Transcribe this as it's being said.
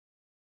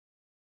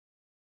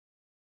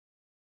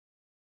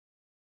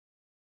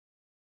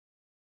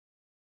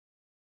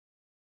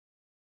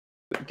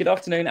Good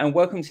afternoon and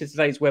welcome to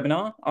today's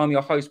webinar. I'm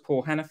your host,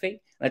 Paul Hanafi, and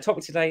the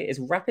topic today is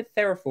rapid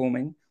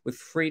thermoforming with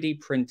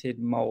 3D printed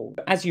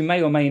mold. As you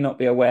may or may not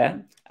be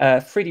aware,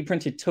 3D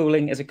printed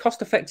tooling is a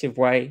cost-effective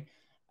way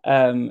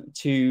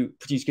to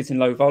produce goods in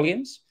low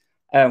volumes,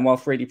 while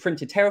 3D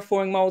printed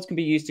terraforming molds can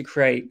be used to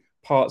create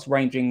parts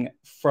ranging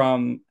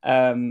from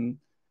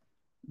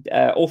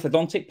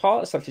orthodontic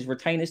parts such as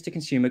retainers to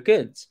consumer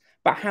goods.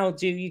 But how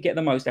do you get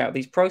the most out of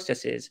these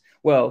processes?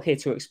 Well, here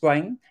to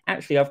explain,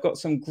 actually, I've got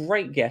some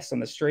great guests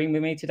on the stream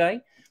with me today.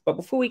 But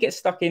before we get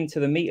stuck into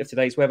the meat of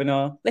today's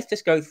webinar, let's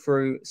just go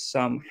through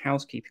some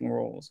housekeeping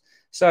rules.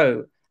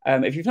 So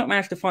if you've not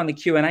managed to find the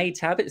Q&A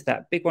tab, it's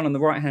that big one on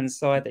the right-hand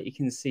side that you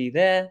can see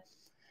there.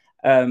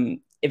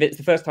 If it's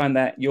the first time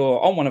that you're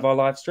on one of our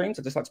live streams,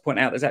 I'd just like to point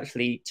out there's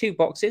actually two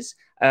boxes.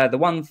 The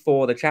one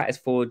for the chat is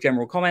for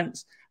general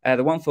comments.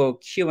 The one for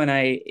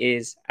Q&A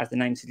is, as the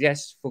name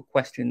suggests, for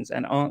questions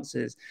and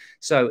answers.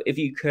 So if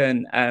you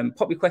can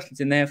pop your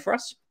questions in there for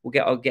us, we'll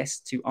get our guests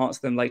to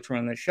answer them later on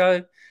in the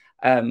show.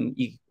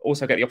 You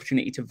also get the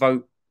opportunity to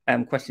vote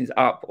questions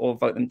up or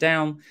vote them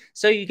down.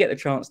 So you get the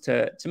chance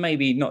to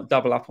maybe not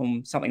double up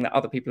on something that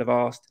other people have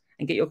asked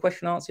and get your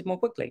question answered more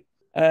quickly.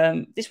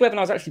 This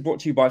webinar is actually brought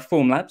to you by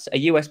Formlabs, a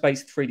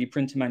US-based 3D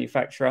printer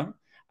manufacturer.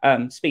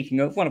 Speaking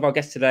of, one of our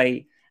guests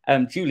today,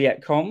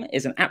 Juliet Com,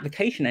 is an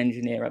application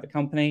engineer at the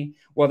company,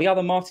 while the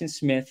other, Martin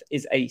Smith,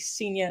 is a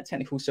senior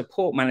technical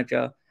support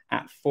manager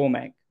at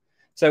Formeg.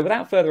 So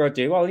without further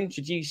ado, I'll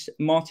introduce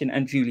Martin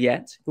and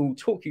Juliet, who will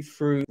talk you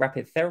through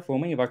rapid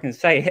thermoforming, if I can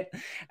say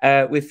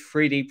it, with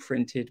 3D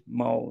printed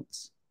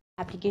molds.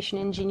 Application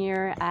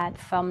engineer at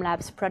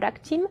Formlabs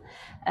product team.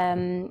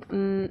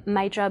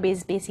 My job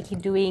is basically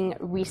doing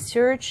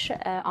research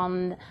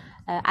on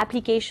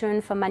application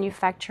for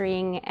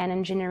manufacturing and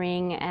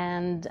engineering,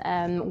 and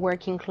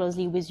working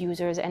closely with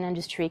users and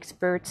industry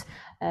experts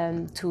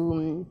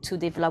to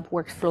develop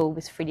workflow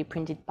with 3D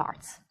printed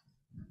parts.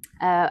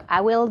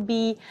 I will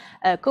be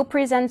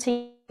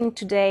co-presenting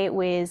today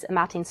with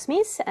Martin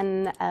Smith,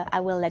 and I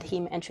will let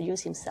him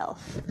introduce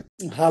himself.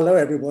 Hello,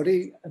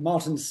 everybody.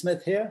 Martin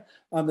Smith here.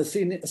 I'm a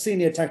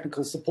senior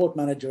technical support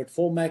manager at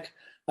Formeg.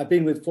 I've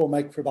been with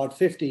Formeg for about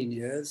 15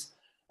 years.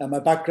 My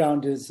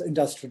background is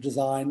industrial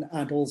design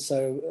and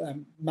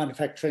also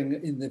manufacturing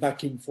in the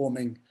vacuum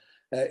forming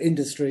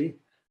industry.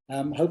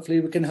 Hopefully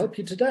we can help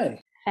you today.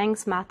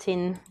 Thanks,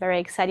 Martin. Very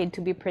excited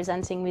to be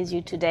presenting with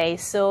you today.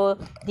 So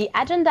the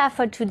agenda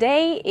for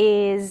today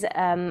is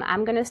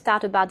I'm going to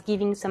start about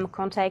giving some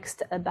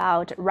context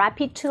about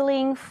rapid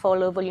tooling for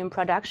low volume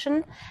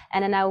production.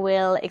 And then I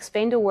will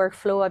explain the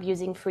workflow of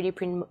using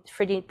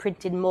 3D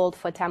printed mold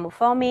for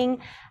thermoforming.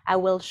 I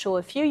will show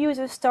a few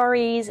user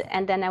stories,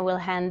 and then I will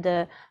hand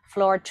the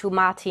floor to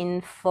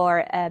Martin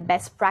for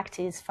best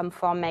practice from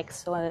Formeg,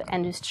 so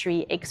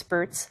industry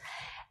experts.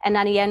 And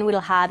at the end,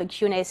 we'll have a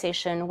Q&A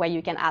session where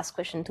you can ask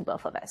questions to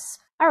both of us.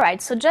 All right,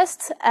 so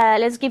just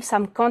let's give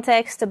some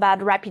context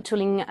about rapid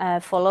tooling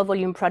for low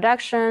volume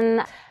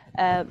production.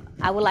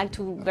 I would like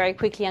to very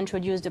quickly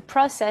introduce the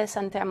process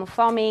on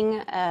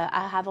thermoforming.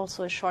 I have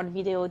also a short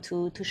video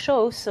to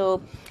show.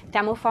 So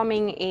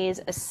thermoforming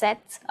is a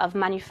set of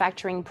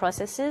manufacturing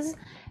processes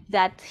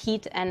that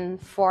heat and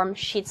form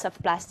sheets of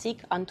plastic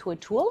onto a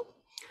tool.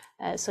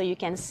 So you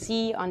can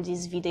see on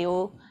this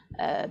video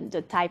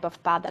the type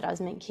of part that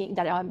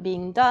are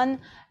being done.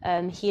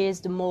 Here's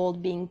the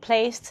mold being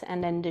placed,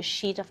 and then the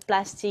sheet of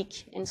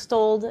plastic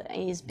installed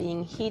is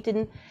being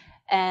heated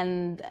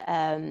and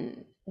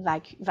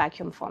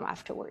vacuum formed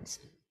afterwards.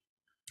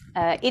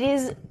 It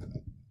is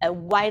a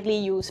widely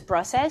used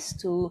process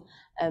to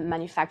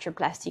manufacture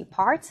plastic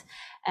parts,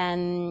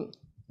 and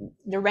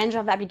the range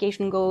of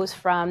application goes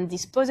from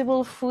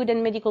disposable food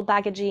and medical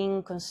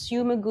packaging,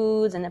 consumer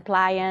goods and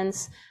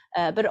appliance,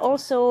 but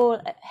also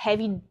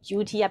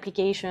heavy-duty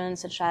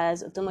applications such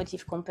as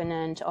automotive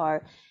component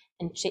or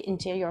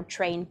interior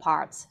train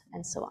parts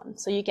and so on.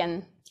 So you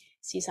can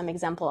see some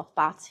example of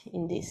parts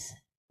in this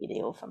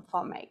video from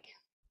Formeg.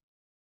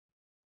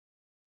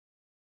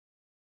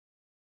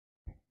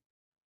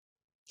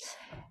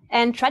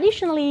 And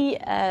traditionally,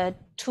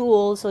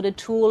 tools, or the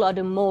tool or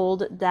the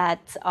mold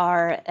that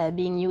are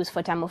being used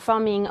for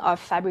thermoforming are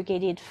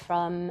fabricated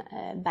from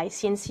by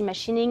CNC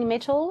machining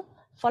metal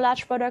for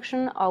large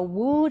production, or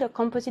wood or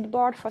composite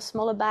board for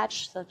smaller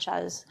batch, such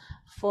as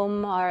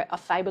foam or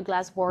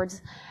fiberglass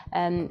boards.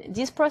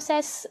 This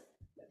process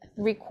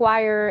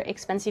require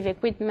expensive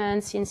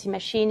equipment, CNC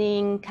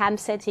machining, cam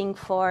setting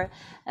for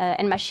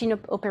and machine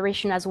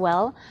operation as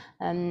well.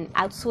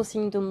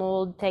 Outsourcing the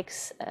mold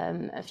takes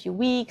a few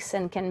weeks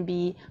and can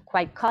be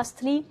quite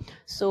costly.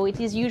 So it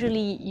is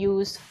usually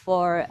used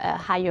for a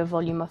higher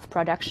volume of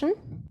production.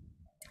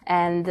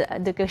 And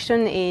the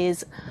question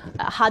is,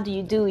 how do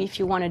you do if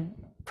you want to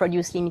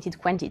produce limited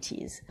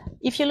quantities?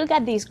 If you look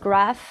at this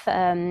graph,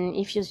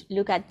 if you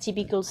look at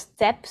typical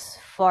steps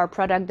for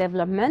product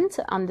development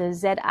on the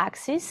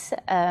Z-axis,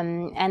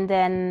 and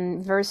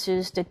then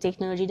versus the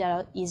technology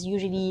that is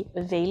usually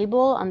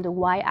available on the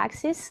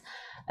Y-axis,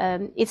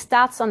 It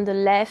starts on the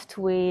left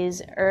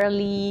with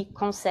early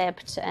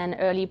concept and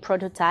early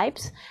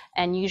prototypes,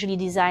 and usually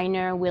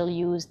designer will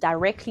use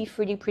directly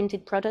 3D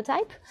printed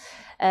prototype.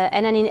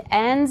 And then it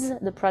ends,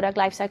 the product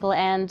lifecycle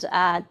ends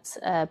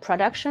at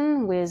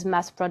production with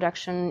mass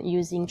production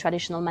using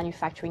traditional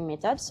manufacturing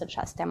methods such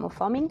as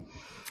thermoforming.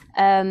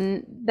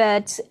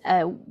 But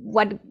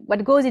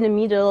what goes in the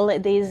middle,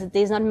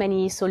 there's not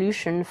many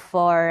solutions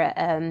for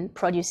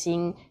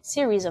producing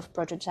series of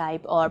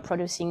prototype or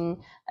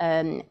producing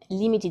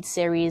limited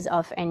series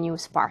of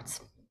end-use parts.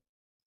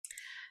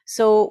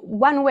 So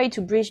one way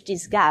to bridge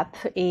this gap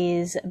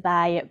is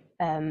by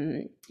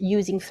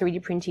using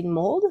 3D printed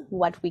mold,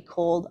 what we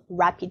call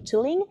rapid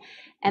tooling.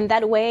 And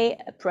that way,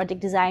 a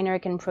product designer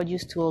can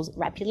produce tools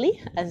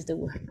rapidly, as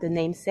the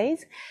name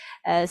says,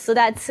 so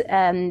that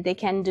they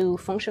can do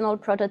functional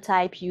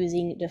prototype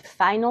using the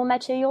final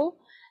material,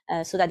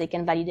 so that they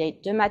can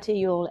validate the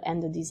material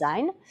and the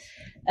design.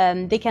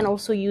 They can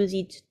also use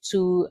it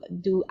to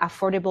do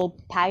affordable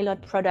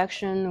pilot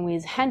production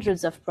with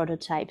hundreds of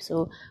prototypes.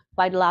 So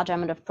quite a large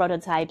amount of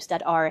prototypes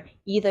that are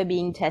either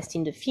being tested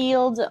in the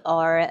field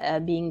or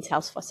being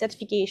tested for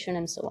certification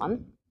and so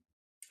on.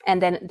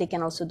 And then they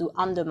can also do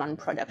on-demand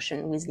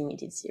production with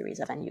limited series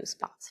of end-use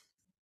parts.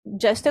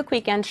 Just a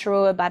quick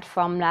intro about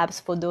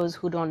Formlabs for those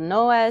who don't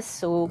know us.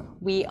 So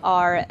we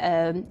are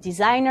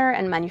designer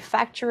and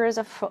manufacturers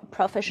of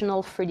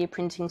professional 3D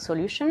printing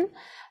solution.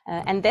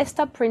 And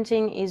desktop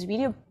printing is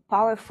really a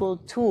powerful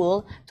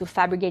tool to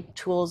fabricate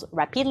tools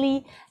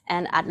rapidly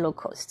and at low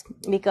cost,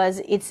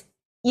 because it's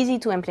easy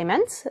to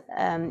implement,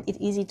 it's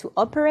easy to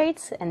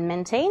operate and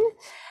maintain,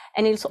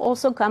 and it's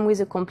also come with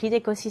a complete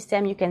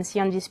ecosystem. You can see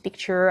on this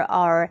picture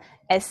our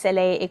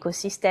SLA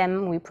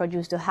ecosystem. We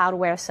produce the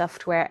hardware,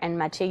 software, and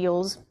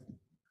materials.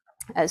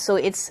 So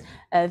it's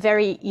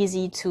very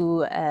easy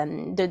to,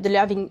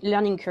 the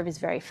learning curve is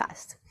very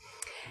fast.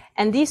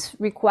 And this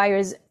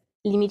requires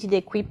limited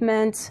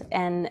equipment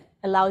and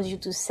allows you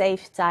to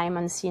save time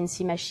on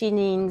CNC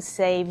machining,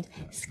 save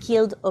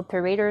skilled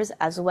operators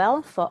as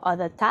well for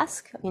other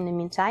tasks in the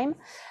meantime.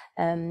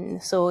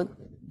 So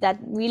that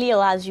really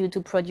allows you to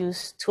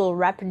produce tool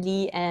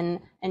rapidly and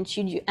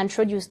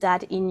introduce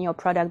that in your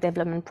product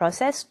development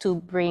process to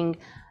bring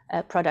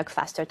a product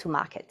faster to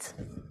market.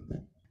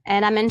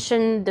 And I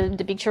mentioned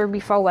the picture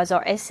before was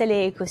our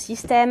SLA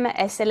ecosystem.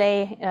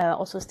 SLA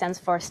also stands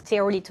for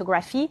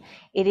stereolithography.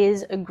 It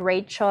is a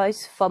great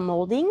choice for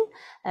molding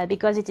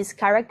because it is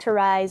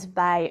characterized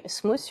by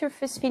smooth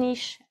surface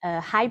finish,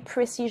 high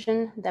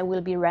precision that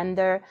will be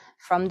rendered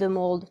from the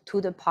mold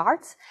to the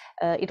parts.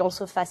 It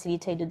also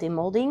facilitates the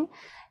demolding.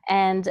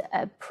 And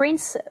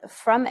prints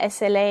from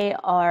SLA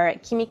are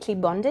chemically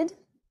bonded.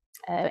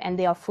 And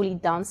they are fully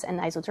dense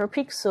and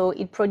isotropic, so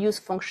it produces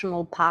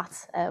functional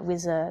parts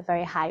with a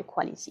very high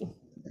quality.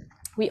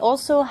 We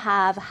also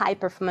have high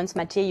performance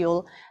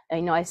material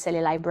in our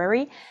SLA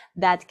library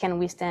that can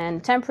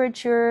withstand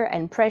temperature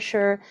and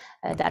pressure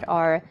that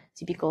are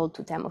typical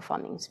to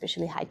thermoforming,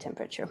 especially high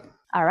temperature.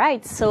 All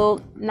right,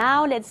 so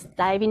now let's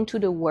dive into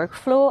the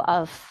workflow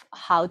of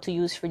how to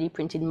use 3D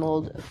printed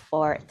mold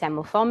for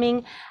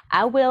thermoforming.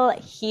 I will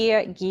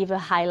here give a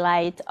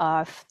highlight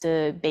of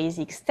the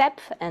basic step,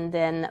 and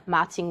then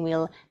Martin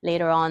will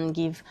later on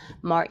give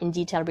more in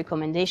detail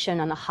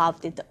recommendation on how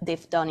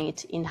they've done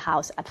it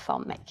in-house at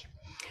Formlabs.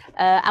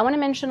 I want to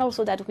mention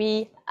also that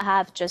we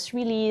have just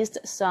released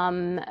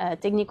some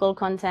technical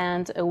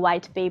content, a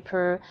white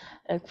paper,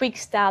 a quick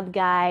start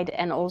guide,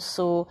 and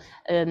also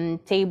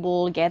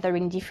table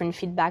gathering different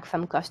feedback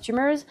from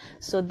customers,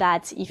 so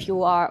that if you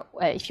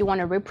want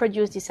to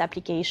reproduce this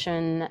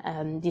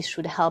application, this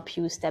should help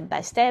you step by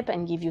step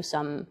and give you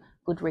some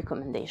good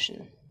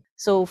recommendation.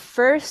 So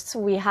first,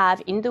 we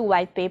have in the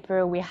white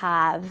paper, we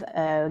have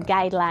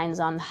guidelines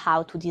on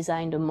how to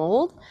design the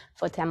mold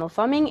for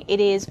thermoforming.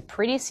 It is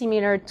pretty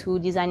similar to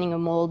designing a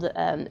mold,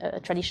 a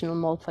traditional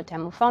mold for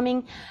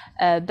thermoforming,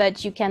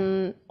 but you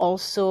can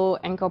also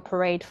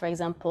incorporate, for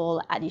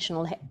example,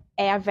 additional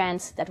air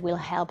vents that will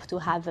help to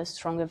have a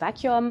stronger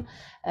vacuum,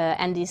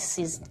 and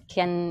this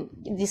can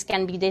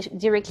be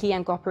directly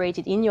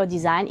incorporated in your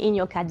design, in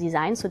your CAD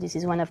design. So this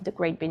is one of the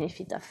great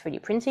benefits of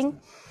 3D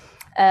printing.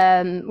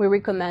 We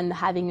recommend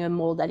having a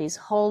mold that is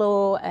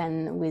hollow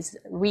and with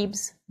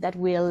ribs that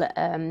will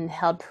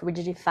help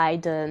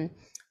rigidify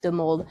the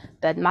mold,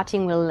 but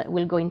Martin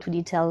will go into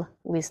detail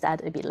with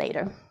that a bit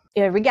later.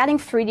 Regarding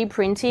 3D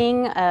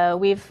printing,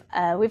 we've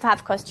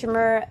have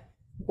customer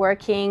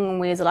working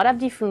with a lot of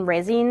different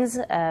resins.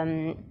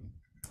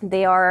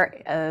 There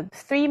are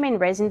 3 main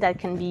resins that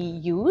can be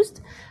used,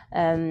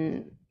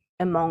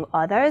 among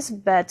others,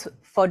 but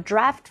for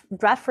draft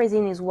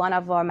resin is one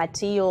of our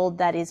material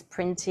that is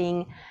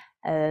printing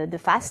the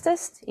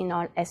fastest in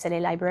our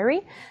SLA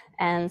library.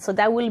 And so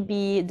that will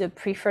be the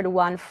preferred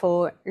one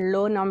for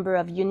low number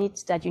of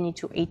units that you need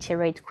to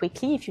iterate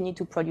quickly if you need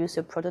to produce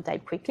a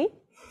prototype quickly.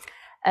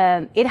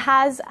 It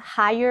has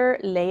higher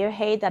layer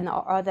height than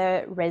our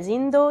other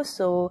resin though,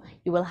 so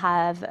you will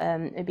have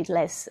a bit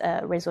less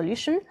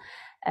resolution.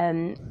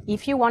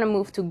 If you want to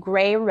move to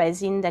gray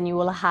resin, then you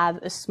will have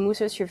a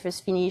smoother surface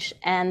finish,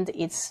 and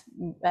it's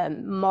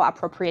more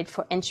appropriate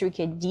for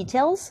intricate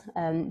details,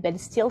 but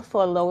still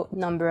for a low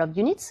number of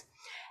units.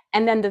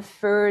 And then the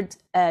third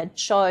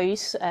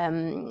choice,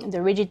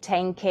 the rigid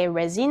 10K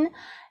resin,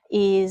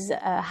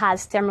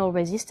 has thermal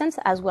resistance,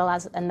 as well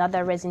as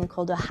another resin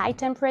called a high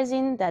temp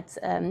resin that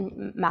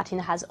Martin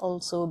has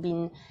also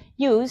been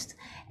used.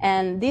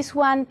 And this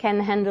one can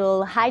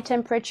handle high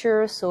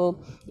temperature.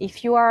 So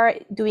if you are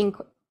doing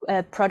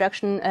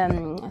condition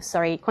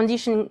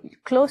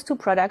close to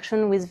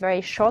production with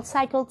very short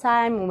cycle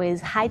time,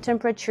 with high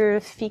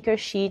temperature, thicker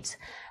sheets,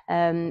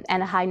 and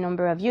a high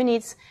number of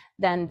units,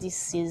 then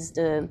this is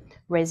the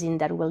resin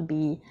that will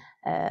be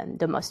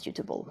the most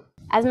suitable.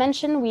 As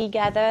mentioned, we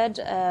gathered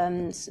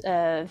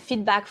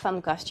feedback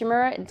from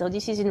customers. So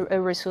this is a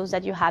resource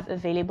that you have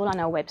available on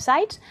our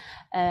website,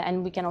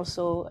 and we can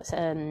also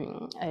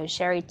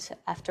share it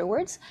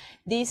afterwards.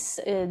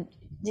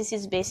 This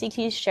is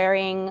basically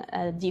sharing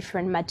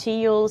different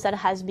materials that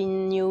has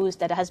been used,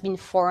 that has been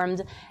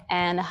formed,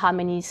 and how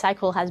many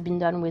cycle has been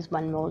done with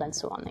one mold, and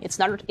so on. It's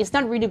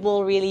not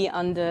readable really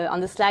on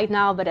the slide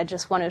now, but I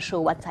just want to show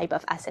what type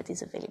of asset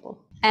is available.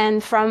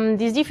 And from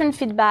this different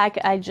feedback,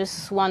 I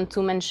just want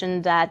to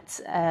mention that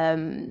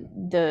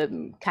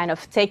the kind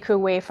of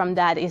takeaway from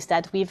that is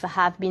that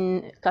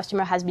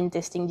customer has been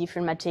testing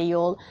different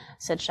material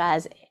such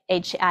as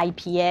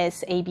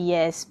HIPS,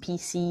 ABS,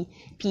 PC,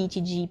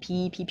 PETG,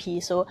 PE,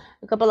 PP. So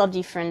a couple of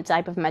different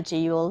type of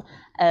material,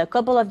 a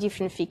couple of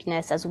different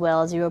thickness as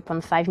well,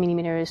 0.5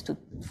 millimeters to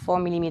 4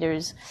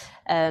 millimeters.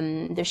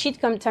 The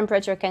sheet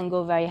temperature can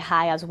go very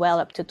high as well,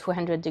 up to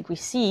 200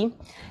 degrees C.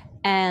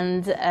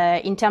 And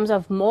in terms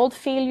of mold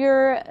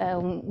failure,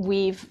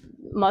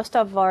 most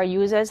of our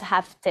users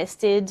have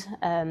tested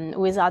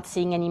without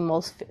seeing any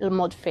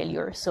mold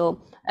failure.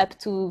 So up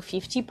to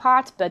 50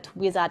 parts, but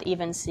without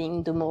even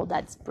seeing the mold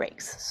that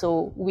breaks.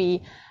 So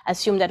we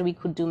assume that we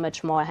could do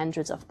much more,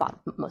 hundreds of parts,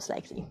 most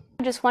likely.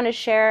 I just want to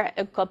share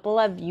a couple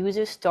of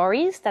user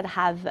stories that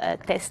have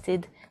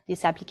tested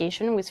this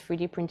application with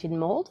 3D printed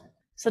mold.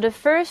 So the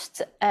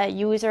first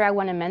user I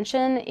want to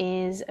mention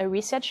is a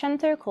research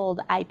center called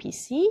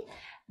IPC.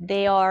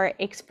 They are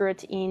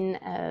expert in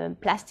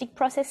plastic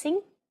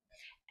processing.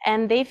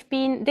 And they've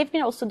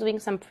been also doing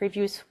some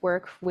previous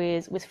work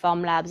with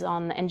Formlabs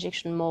on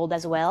injection mold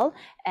as well.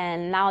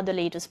 And now the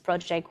latest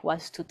project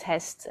was to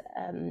test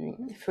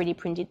 3D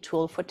printed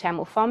tool for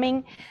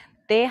thermoforming.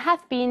 They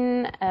have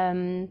been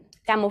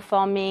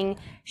thermoforming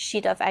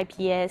sheet of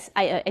HIPS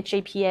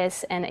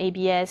and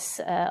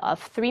ABS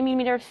of 3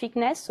 millimeter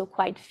thickness, so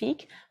quite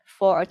thick,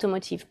 for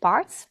automotive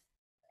parts.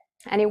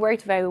 And it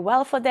worked very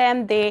well for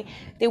them. They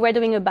were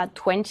doing about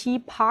 20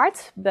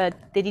 parts, but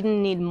they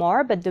didn't need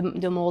more, but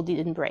the mold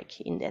didn't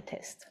break in their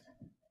test.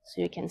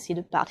 So you can see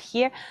the part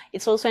here.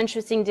 It's also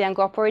interesting, they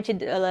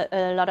incorporated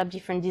a lot of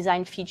different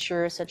design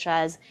features, such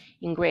as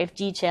engraved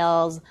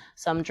details,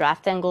 some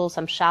draft angles,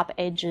 some sharp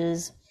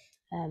edges.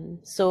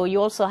 So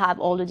you also have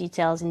all the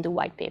details in the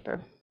white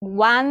paper.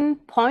 One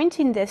point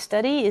in their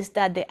study is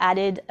that they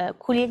added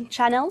cooling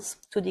channels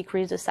to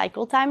decrease the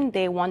cycle time.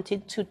 They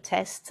wanted to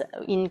test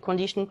in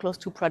condition close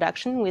to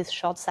production with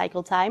short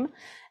cycle time,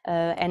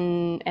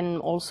 and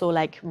also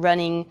like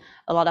running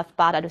a lot of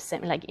parts at the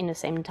same, like in the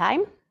same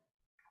time.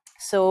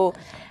 So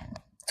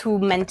to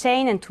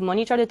maintain and to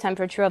monitor the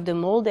temperature of the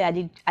mold,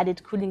 they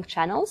added cooling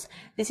channels.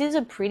 This is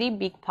a pretty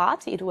big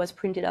part. It was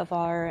printed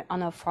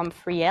on our Form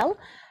 3L.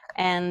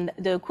 And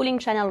the cooling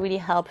channel really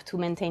helped to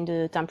maintain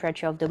the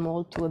temperature of the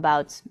mold to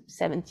about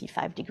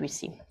 75 degrees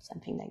C,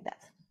 something like that.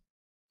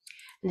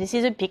 This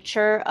is a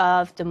picture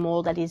of the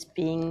mold that is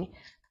being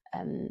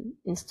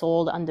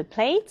installed on the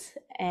plate.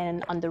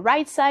 And on the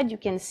right side, you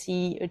can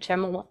see a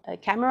thermal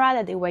camera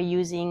that they were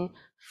using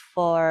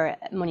for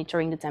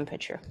monitoring the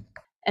temperature.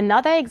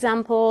 Another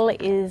example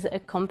is a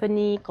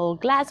company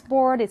called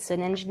Glassboard. It's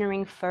an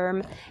engineering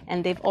firm,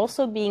 and they've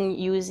also been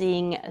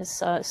using a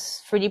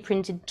 3D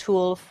printed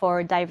tool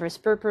for diverse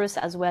purpose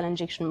as well,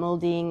 injection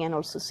molding and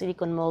also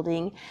silicone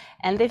molding.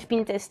 And they've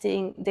been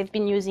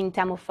using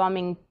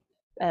thermoforming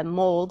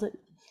mold,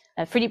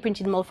 3D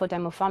printed mold for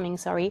thermoforming,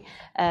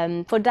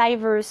 for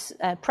diverse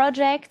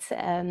projects,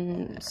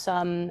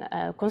 some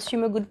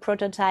consumer good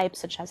prototypes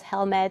such as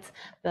helmets,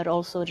 but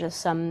also just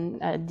some,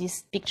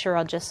 this picture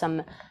are just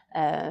some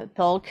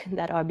bulk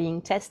that are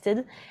being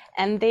tested.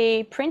 And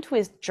they print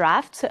with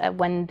draft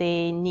when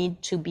they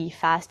need to be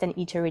fast and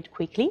iterate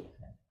quickly.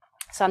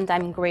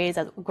 Sometimes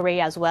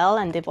gray as well,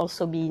 and they've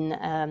also been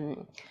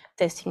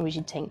testing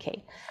rigid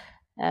 10K.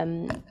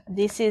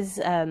 This is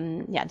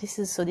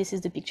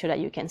the picture that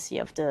you can see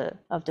of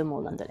the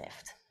mold on the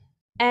left.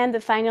 And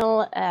the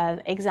final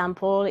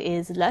example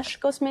is Lush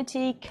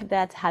Cosmetic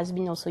that has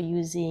been also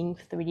using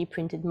 3D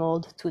printed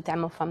mold to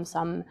thermoform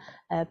some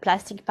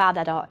plastic parts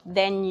that are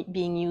then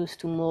being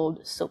used to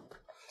mold soap.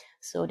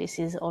 So this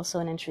is also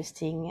an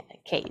interesting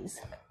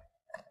case.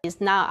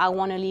 Now I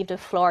want to leave the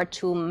floor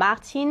to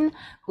Martin,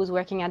 who's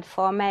working at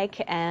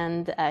Formec,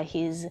 and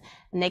he's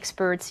an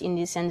expert in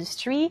this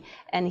industry,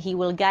 and he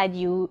will guide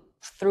you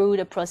through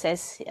the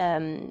process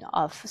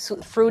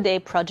through the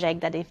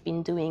project that they've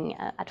been doing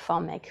at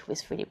Formlabs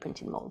with 3D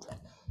printed mold.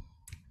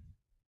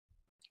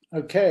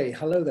 Okay,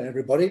 hello there,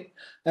 everybody.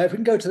 If we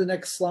can go to the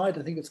next slide,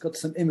 I think it's got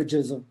some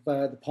images of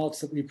the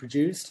parts that we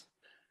produced.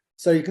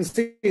 So you can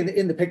see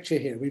in the picture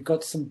here, we've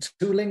got some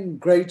tooling,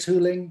 grey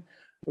tooling.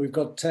 We've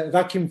got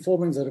vacuum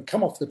formings that have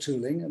come off the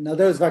tooling. And now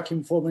those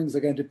vacuum formings are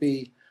going to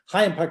be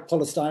high impact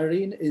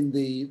polystyrene in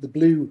the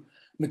blue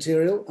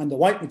material, and the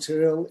white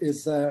material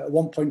is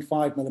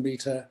 1.5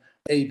 millimeter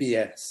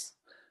ABS.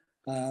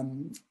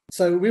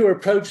 So we were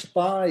approached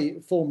by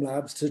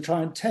Formlabs to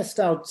try and test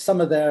out some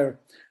of their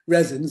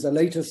resins, the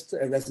latest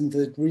resin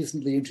that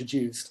recently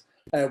introduced.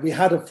 We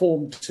had a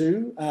Form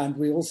 2 and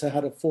we also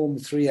had a Form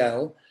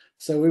 3L.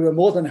 So we were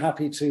more than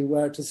happy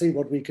to see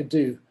what we could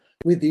do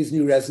with these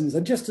new resins,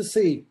 and just to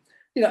see,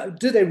 you know,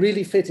 do they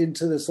really fit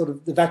into the sort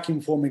of the vacuum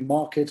forming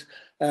market?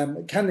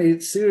 Can they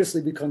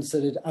seriously be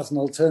considered as an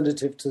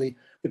alternative to the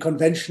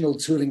conventional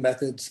tooling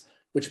methods,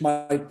 which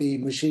might be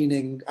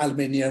machining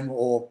aluminium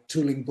or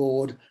tooling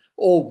board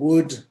or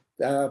wood,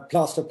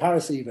 plaster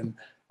Paris even?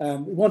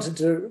 We wanted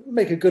to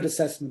make a good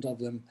assessment of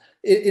them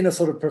in a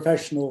sort of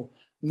professional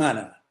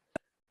manner.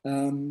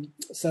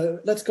 So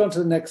let's go on to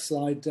the next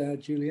slide,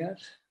 Juliet.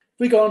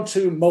 We go on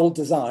to mold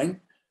design.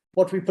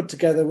 What we put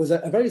together was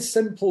a very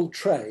simple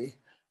tray,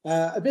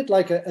 a bit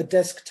like a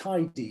desk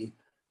tidy.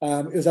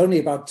 It was only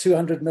about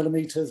 200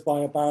 millimeters by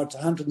about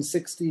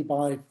 160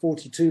 by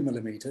 42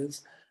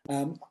 millimeters.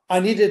 I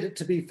needed it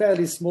to be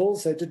fairly small,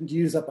 so it didn't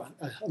use up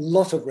a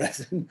lot of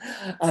resin.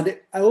 And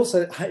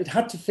it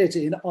had to fit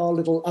in our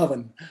little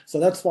oven. So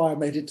that's why I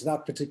made it to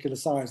that particular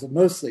size, and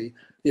mostly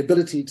the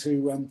ability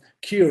to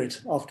cure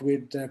it after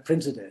we'd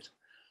printed it.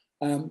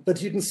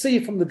 But you can see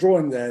from the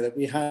drawing there that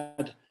we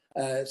had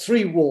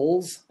 3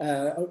 walls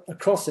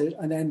across it,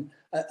 and then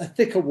a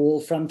thicker wall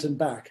front and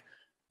back.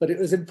 But it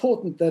was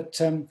important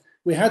that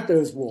we had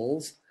those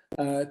walls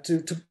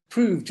to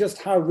prove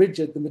just how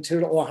rigid the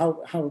material, or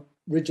how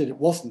rigid it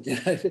wasn't. You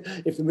know,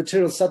 if the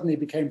material suddenly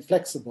became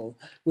flexible,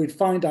 we'd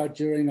find out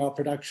during our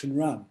production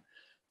run.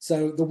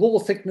 So the wall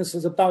thickness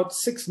was about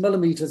 6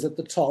 millimeters at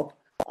the top,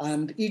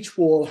 and each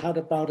wall had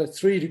about a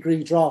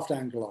 3-degree draft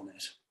angle on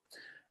it.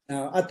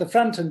 Now, at the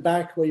front and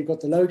back, where you've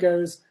got the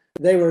logos,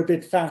 they were a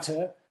bit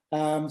fatter.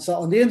 So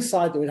on the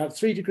inside, they would have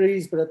 3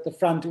 degrees, but at the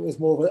front, it was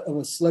more of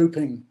a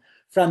sloping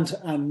front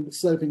and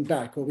sloping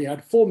back, where we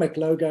had Formlabs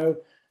logo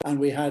and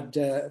we had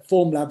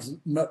Formlabs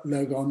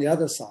logo on the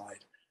other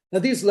side. Now,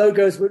 these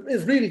logos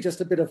is really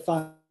just a bit of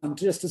fun,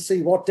 just to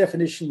see what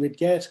definition we'd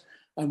get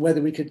and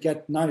whether we could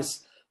get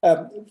nice,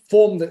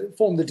 form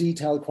the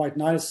detail quite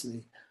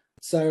nicely.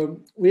 So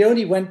we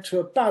only went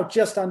to about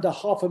just under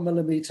 0.5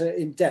 millimeter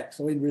in depth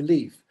or in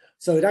relief.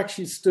 So it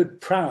actually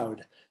stood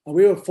proud, and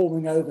we were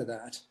forming over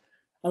that.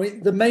 I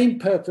mean, the main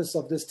purpose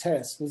of this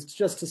test was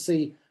just to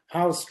see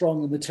how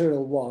strong the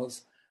material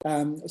was.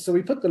 So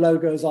we put the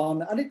logos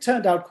on, and it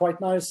turned out quite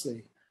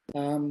nicely.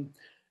 On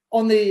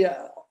the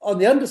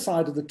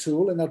underside of the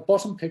tool, in that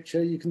bottom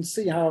picture, you can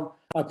see how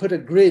I put a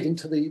grid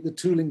into the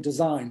tooling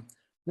design.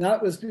 Now,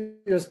 it was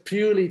just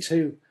purely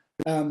to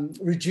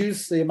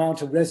reduce the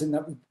amount of resin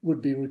that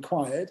would be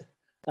required.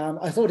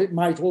 I thought it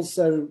might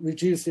also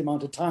reduce the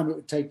amount of time it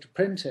would take to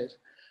print it.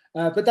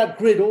 But that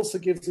grid also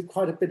gives it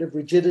quite a bit of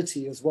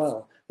rigidity as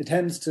well. It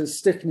tends to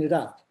stiffen it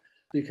up,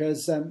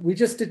 because we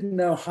just didn't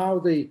know how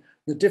the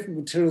different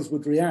materials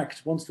would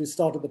react once we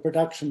started the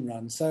production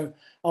run. So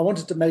I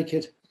wanted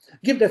to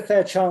give it a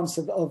fair chance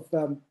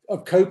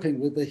of coping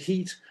with the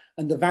heat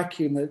and the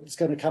vacuum that's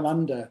going to come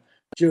under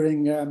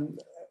during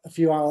a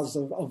few hours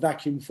of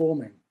vacuum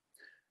forming.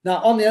 Now,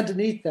 on the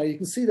underneath there, you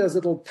can see those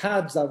little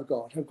pads I've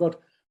got.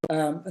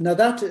 Now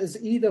that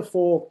is either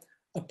for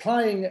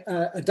applying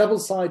a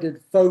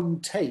double-sided foam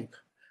tape.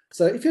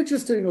 So if you're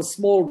just doing a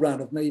small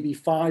run of maybe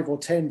 5 or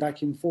 10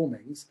 vacuum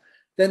formings,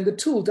 then the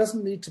tool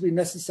doesn't need to be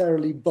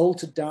necessarily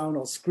bolted down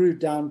or screwed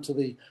down to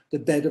the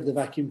bed of the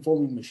vacuum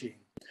forming machine.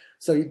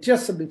 So you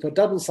just simply put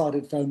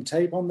double-sided foam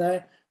tape on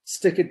there,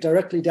 stick it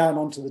directly down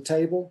onto the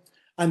table,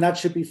 and that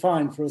should be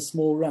fine for a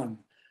small run.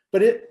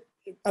 But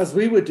as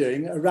we were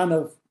doing a run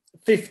of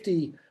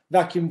 50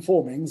 vacuum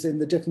formings in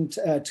the different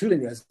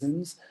tooling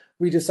resins,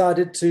 we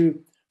decided to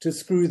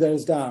screw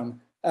those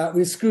down.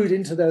 We screwed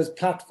into those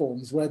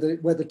platforms where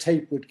the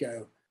tape would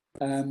go.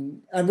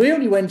 And we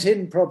only went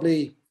in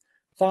probably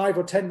 5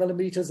 or 10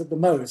 millimeters at the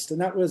most, and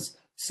that was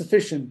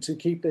sufficient to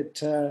keep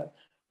it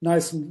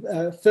nice and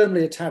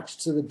firmly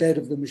attached to the bed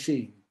of the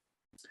machine.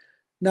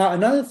 Now,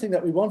 another thing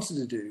that we wanted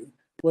to do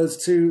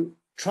was to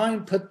try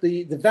and put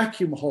the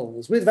vacuum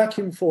holes. With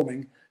vacuum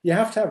forming, you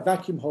have to have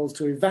vacuum holes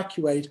to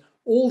evacuate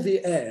all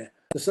the air.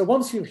 So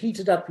once you've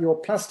heated up your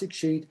plastic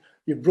sheet,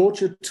 you've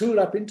brought your tool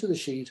up into the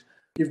sheet,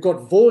 you've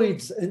got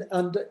voids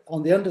on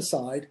the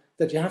underside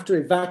that you have to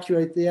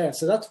evacuate the air.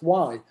 So that's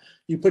why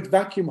you put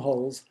vacuum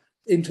holes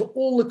into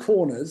all the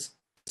corners.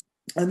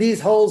 And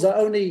these holes are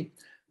only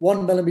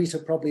 1 millimeter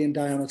probably in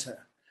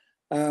diameter.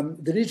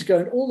 They need to go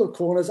in all the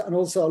corners and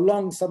also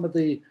along some of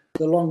the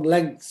long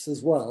lengths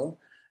as well.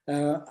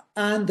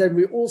 And then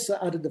we also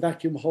added the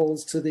vacuum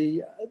holes to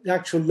the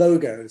actual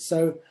logo.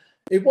 So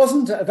it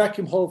wasn't a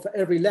vacuum hole for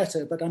every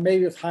letter, but I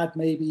may have had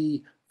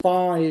maybe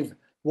 5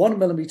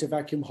 1mm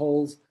vacuum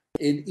holes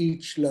in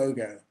each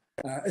logo,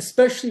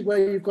 especially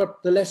where you've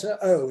got the letter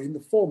O in the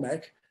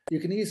Formec. You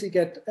can easily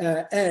get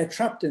air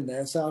trapped in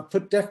there. So I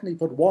definitely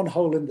put 1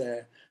 hole in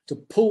there to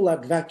pull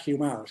that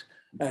vacuum out,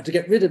 to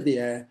get rid of the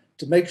air,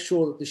 to make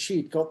sure that the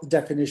sheet got the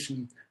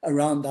definition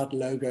around that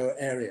logo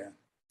area.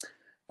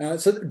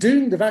 So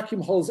doing the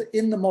vacuum holes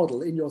in the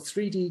model, in your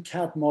 3D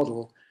CAD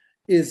model,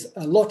 is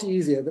a lot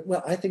easier.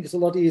 Well, I think it's a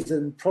lot easier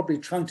than probably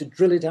trying to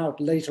drill it out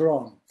later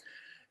on.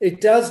 It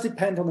does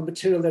depend on the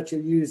material that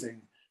you're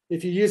using.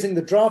 If you're using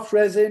the draft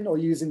resin or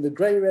using the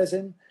grey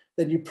resin,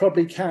 then you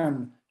probably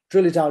can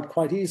drill it out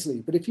quite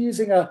easily. But if you're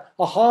using a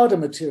harder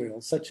material,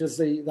 such as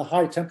the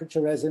high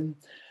temperature resin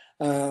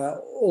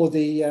or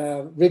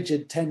the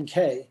rigid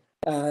 10K,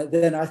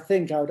 then I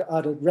think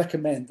I'd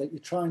recommend that you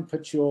try and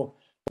put your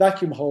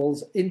vacuum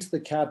holes into the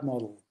CAD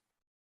model.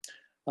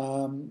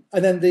 And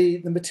then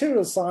the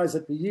material size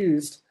that we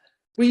used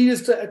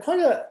quite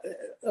a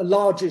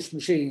largish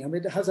machine. I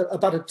mean, it has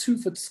about a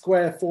 2-foot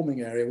square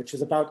forming area, which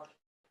is about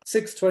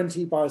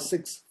 620 by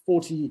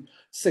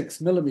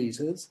 646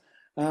 millimeters.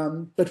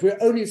 But we're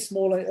only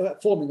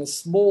forming a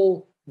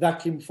small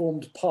vacuum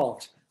formed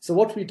part. So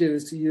what we do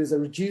is to use a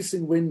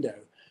reducing window,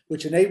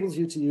 which enables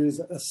you to use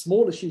a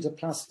smaller sheet of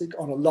plastic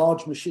on a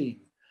large machine.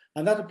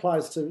 And that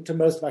applies to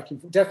most vacuum,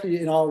 definitely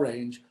in our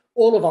range.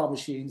 All of our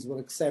machines will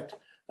accept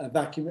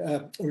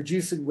a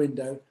reducing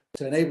window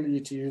to enable you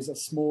to use a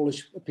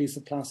smallish piece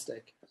of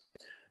plastic.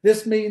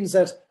 This means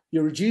that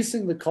you're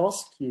reducing the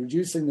cost, you're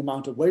reducing the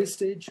amount of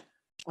wastage,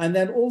 and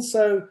then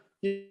also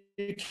you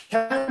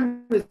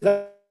can, with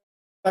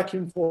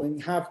vacuum forming,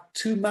 have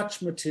too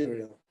much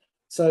material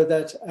so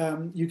that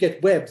you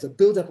get webs, a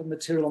buildup of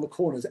material on the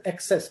corners,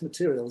 excess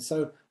material.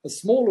 So a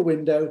smaller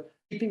window,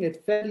 keeping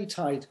it fairly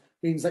tight,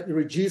 means that you're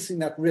reducing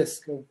that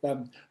risk of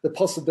the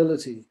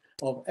possibility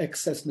of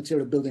excess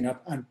material building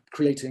up and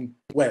creating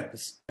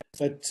webs.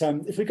 But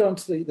if we go on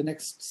to the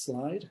next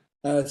slide,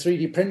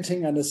 3D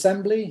printing and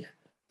assembly,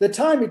 the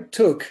time it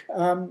took,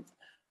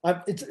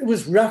 it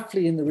was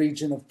roughly in the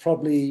region of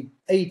probably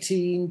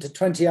 18 to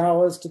 20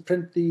 hours to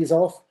print these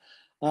off.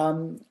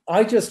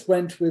 I just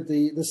went with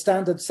the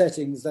standard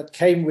settings that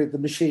came with the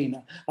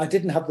machine. I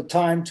didn't have the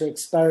time to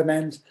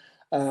experiment.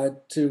 I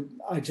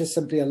just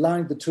simply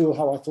aligned the tool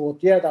how I thought,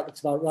 yeah, that looks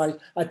about right.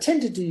 I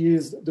tended to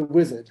use the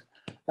wizard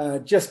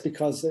just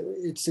because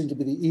it seemed to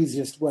be the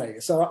easiest way.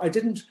 So I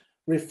didn't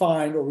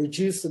refine or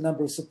reduce the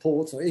number of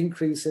supports or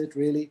increase it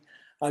really.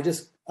 I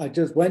just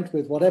went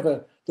with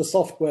whatever the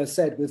software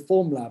said with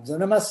Formlabs.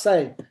 And I must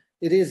say,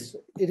 it is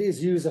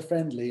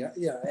user-friendly.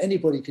 Yeah,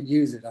 anybody can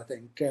use it, I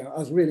think. I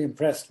was really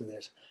impressed with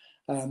it.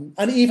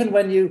 And even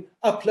when you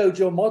upload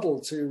your model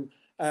to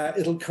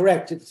it'll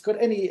correct if it's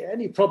got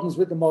any problems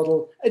with the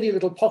model, any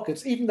little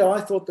pockets, even though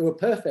I thought they were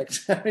perfect.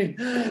 I mean,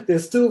 they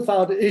still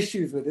found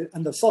issues with it,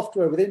 and the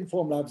software within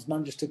Formlabs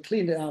managed to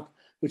clean it up,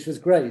 which was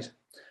great.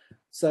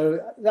 So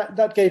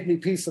that gave me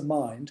peace of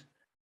mind.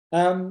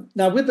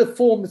 Now with the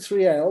Form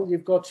 3L,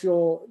 you've got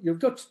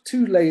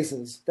 2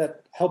 lasers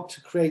that help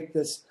to create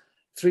this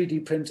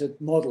 3D printed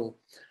model.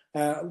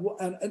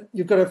 And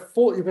you've got a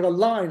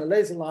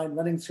laser line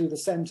running through the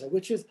center,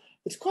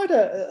 it's quite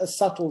a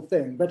subtle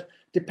thing, but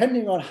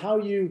depending on how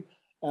you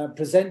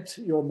present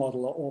your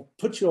model or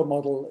put your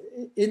model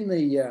in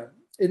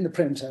the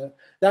printer,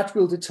 that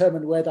will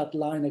determine where that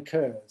line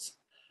occurs.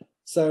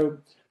 So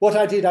what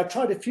I did, I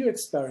tried a few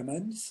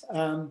experiments.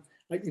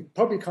 You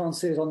probably can't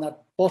see it on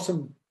that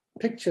bottom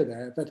picture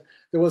there, but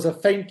there was a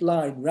faint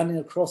line running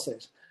across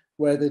it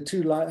where the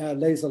 2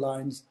 laser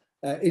lines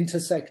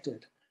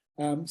intersected.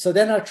 So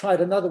then I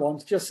tried another one,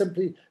 just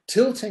simply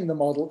tilting the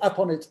model up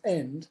on its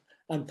end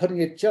and putting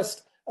it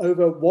just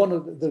over one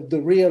of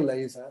the rear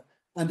laser,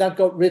 and that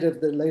got rid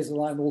of the laser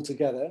line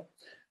altogether.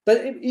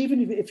 But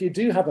even if you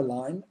do have a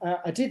line,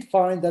 I did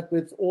find that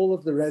with all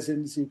of the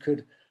resins, you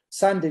could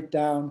sand it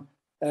down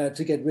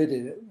to get rid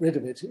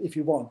of it if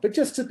you want. But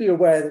just to be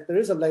aware that there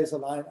is a laser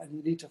line and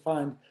you need to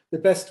find the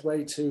best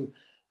way to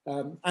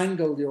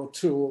angle your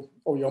tool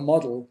or your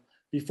model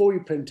before you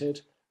print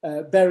it,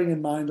 bearing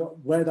in mind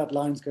where that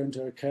line is going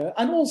to occur.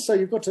 And also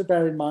you've got to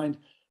bear in mind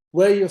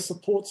where your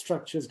support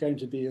structure is going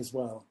to be as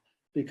well.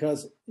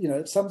 Because,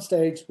 at some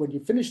stage when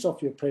you've finished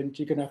off your print,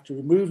 you're going to have to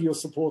remove your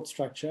support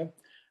structure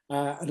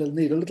and it'll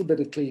need a little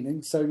bit of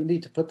cleaning. So you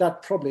need to put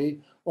that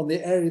probably on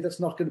the area that's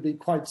not going to be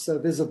quite so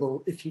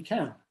visible if you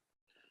can.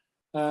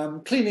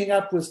 Cleaning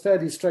up was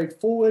fairly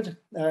straightforward.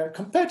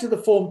 Compared to the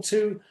Form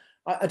 2,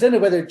 I don't know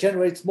whether it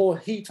generates more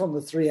heat on the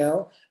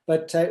 3L,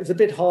 but it was a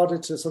bit harder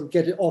to sort of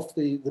get it off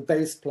the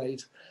base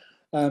plate.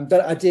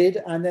 But I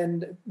did, and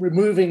then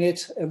removing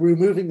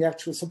the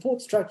actual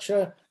support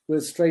structure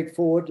was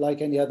straightforward,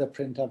 like any other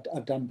print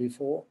I've done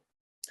before.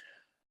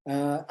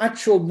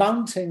 Actual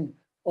mounting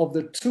of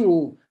the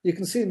tool, you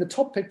can see in the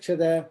top picture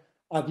there,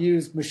 I've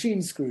used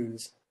machine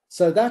screws.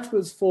 So that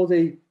was for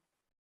the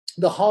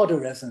harder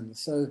resins.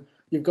 So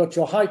you've got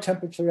your high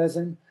temperature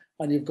resin,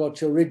 and you've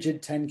got your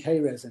rigid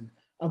 10K resin.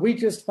 And we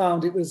just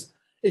found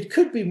it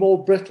could be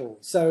more brittle.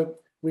 So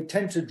we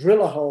tend to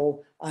drill a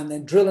hole and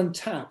then drill and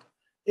tap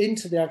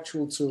into the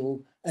actual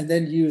tool and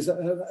then use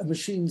a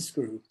machine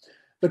screw.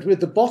 But with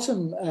the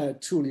bottom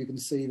tool you can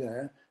see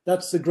there,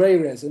 that's the grey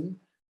resin.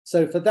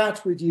 So for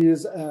that, we'd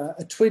use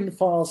a twin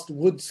fast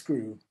wood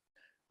screw.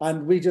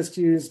 And we just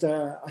used,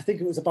 I think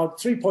it was about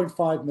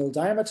 3.5 mil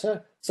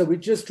diameter. So we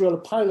just drill a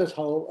pilot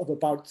hole of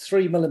about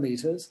 3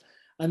 millimeters,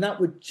 and that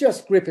would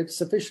just grip it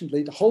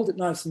sufficiently to hold it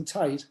nice and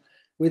tight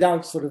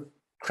without sort of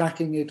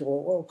cracking it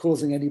or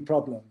causing any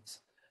problems.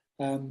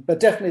 But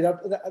definitely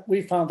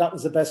we found that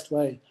was the best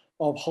way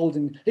of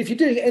holding. If you're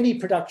doing any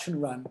production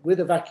run with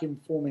a vacuum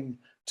forming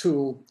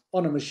tool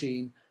on a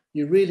machine,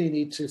 you really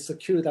need to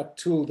secure that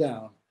tool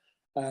down.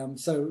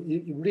 So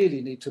you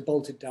really need to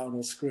bolt it down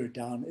or screw it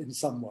down in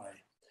some way.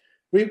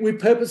 We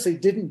purposely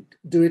didn't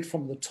do it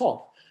from the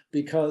top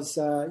because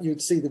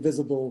you'd see the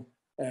visible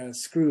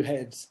screw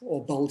heads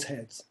or bolt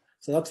heads.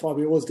 So that's why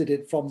we always did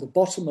it from the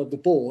bottom of the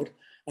board,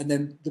 and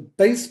then the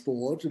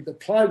baseboard, the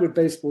plywood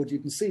baseboard you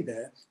can see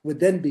there, would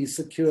then be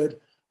secured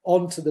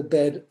onto the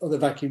bed of the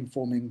vacuum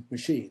forming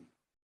machine.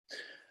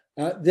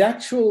 The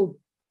actual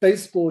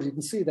baseboard you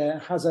can see there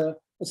has a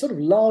sort of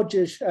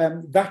largish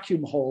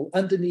vacuum hole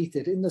underneath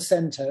it in the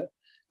center,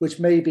 which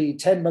may be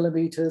 10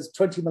 millimeters,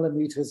 20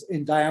 millimeters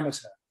in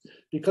diameter,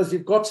 because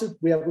you've got to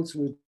be able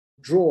to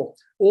withdraw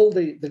all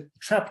the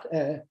trapped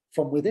air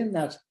from within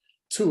that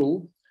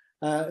tool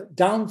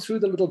down through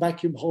the little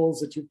vacuum holes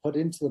that you put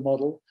into the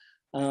model,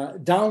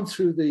 down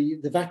through the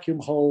vacuum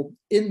hole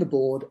in the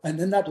board, and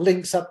then that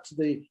links up to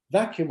the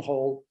vacuum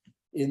hole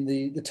in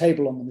the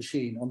table on the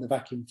machine, on the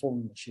vacuum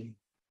forming machine.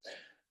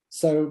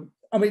 So,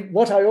 I mean,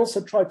 what I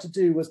also tried to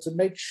do was to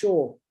make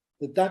sure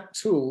that that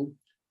tool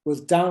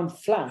was down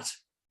flat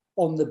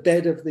on the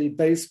bed of the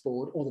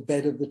baseboard or the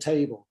bed of the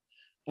table.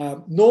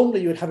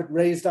 Normally, you'd have it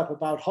raised up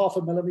about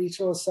 0.5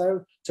 millimeter or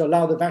so to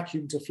allow the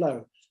vacuum to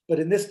flow. But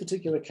in this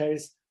particular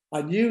case,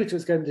 I knew it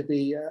was going to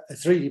be a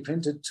 3D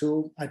printed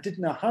tool. I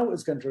didn't know how it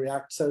was going to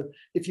react. So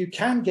if you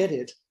can get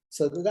it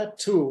so that that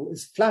tool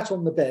is flat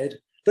on the bed,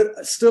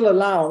 but still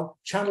allow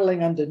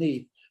channeling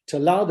underneath to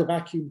allow the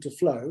vacuum to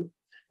flow,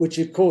 which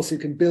of course you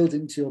can build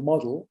into your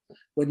model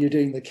when you're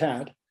doing the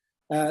CAD,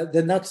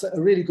 then that's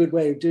a really good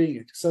way of doing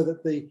it. So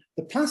that the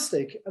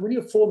plastic, when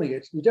you're forming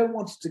it, you don't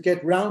want it to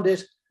get round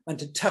it and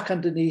to tuck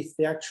underneath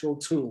the actual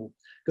tool,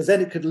 because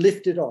then it could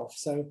lift it off.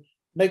 So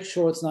make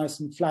sure it's nice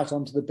and flat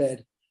onto the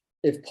bed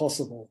if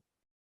possible.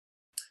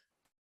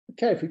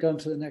 Okay, if we go on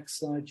to the next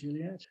slide,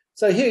 Juliet.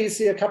 So here you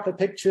see a couple of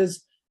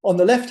pictures. On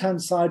the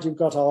left-hand side, you've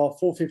got our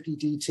 450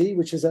 DT,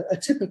 which is a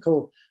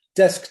typical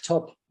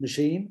desktop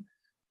machine.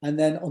 And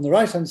then on the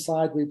right-hand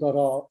side, we've got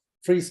our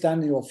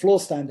freestanding or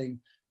floor-standing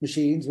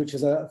machines, which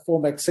is a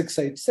Formex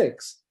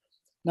 686.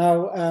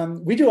 Now,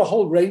 we do a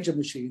whole range of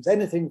machines,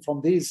 anything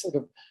from these sort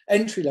of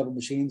entry-level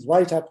machines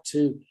right up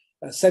to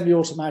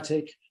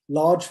semi-automatic,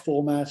 large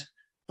format,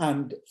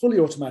 and fully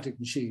automatic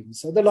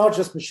machines. So the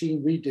largest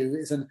machine we do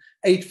is an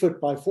 8-foot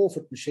by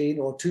 4-foot machine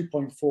or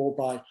 2.4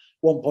 by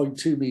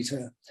 1.2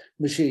 meter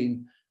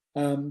machine.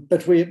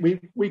 But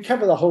we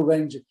cover the whole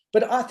range.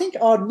 But I think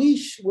our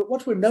niche,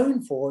 what we're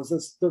known for,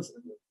 is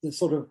this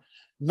sort of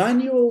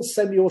manual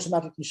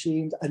semi-automatic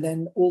machines, and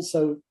then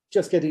also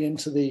just getting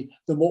into the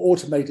more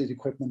automated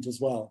equipment as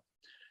well.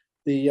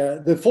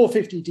 The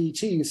 450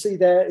 DT you see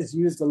there is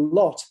used a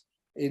lot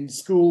in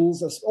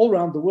schools all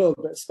around the world,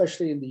 but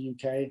especially in the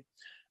UK.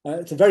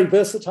 It's a very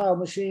versatile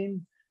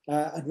machine.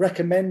 I'd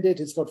recommend it.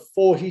 It's got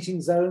 4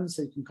 heating zones,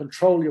 so you can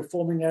control your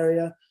forming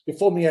area. Your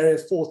forming area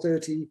is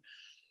 430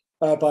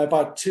 by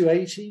about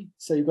 280,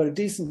 so you've got a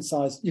decent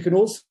size. You can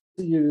also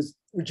use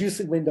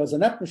reducing windows on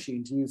that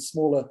machine to use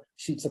smaller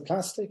sheets of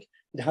plastic.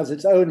 It has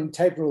its own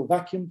integral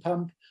vacuum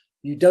pump.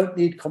 You don't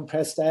need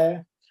compressed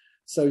air,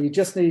 so you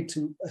just need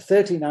a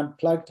 13 amp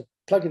plug to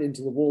plug it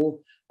into the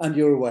wall, and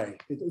you're away.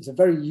 It's a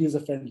very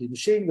user-friendly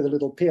machine with a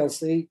little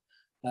PLC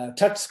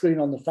touch screen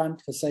on the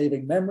front for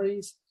saving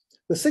memories.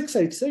 The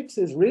 686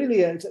 is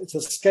really it's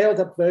a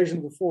scaled-up version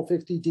of the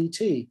 450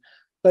 DT,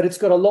 but it's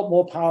got a lot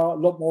more power, a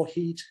lot more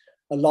heat,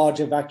 a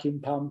larger vacuum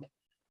pump,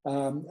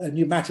 a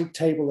pneumatic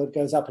table that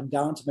goes up and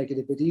down to make it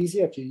a bit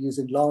easier if you're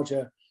using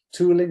larger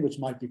tooling, which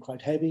might be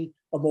quite heavy,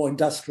 a more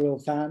industrial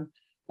fan.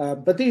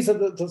 But these are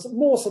the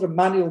more sort of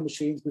manual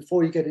machines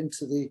before you get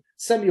into the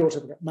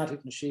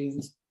semi-automatic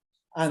machines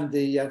and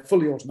the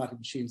fully automatic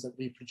machines that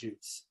we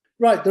produce.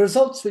 Right, the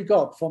results we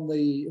got from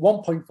the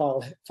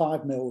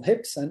 1.5 mil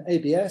hips and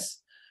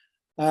ABS.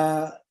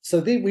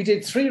 We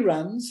did 3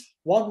 runs.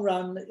 1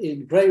 run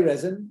in grey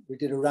resin. We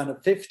did a run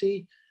of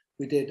 50.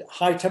 We did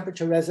high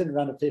temperature resin, a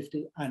run of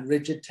 50, and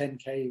rigid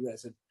 10K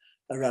resin,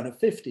 a run of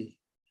 50.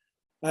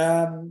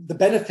 The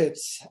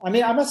benefits, I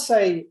mean, I must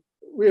say,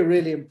 we're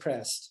really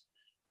impressed.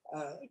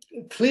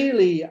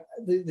 Clearly,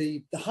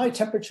 the high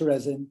temperature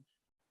resin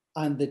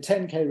and the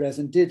 10K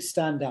resin did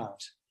stand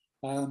out.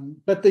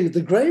 But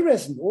the grey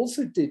resin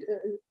also did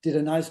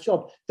a nice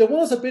job. There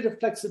was a bit of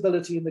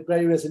flexibility in the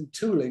grey resin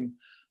tooling,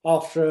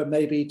 after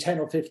maybe 10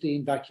 or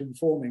 15 vacuum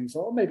formings,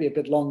 or maybe a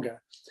bit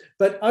longer.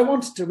 But I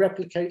wanted to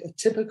replicate a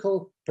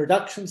typical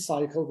production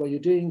cycle where you're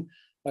doing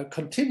a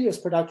continuous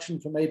production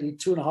for maybe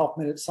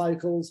 2.5-minute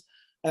cycles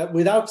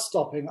without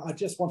stopping. I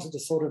just wanted to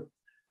sort of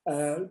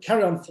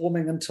carry on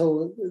forming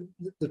until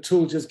the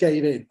tool just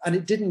gave in, and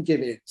it didn't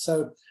give in.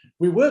 So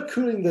we were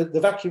cooling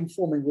the vacuum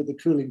forming with the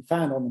cooling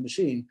fan on the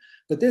machine,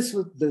 but this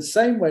was the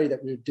same way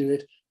that we would do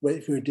it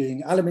if we were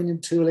doing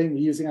aluminium tooling, we're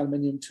using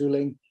aluminium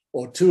tooling,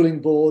 or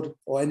tooling board,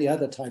 or any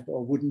other type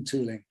of wooden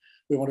tooling.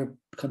 We want a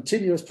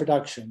continuous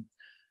production.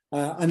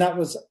 And that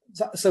was,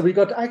 so we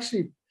got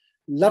actually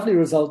lovely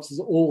results as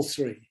all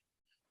three.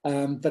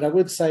 But I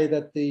would say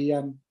that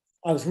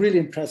I was really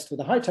impressed with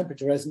the high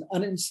temperature resin,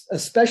 and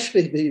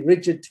especially the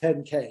rigid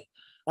 10K.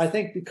 I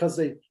think because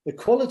the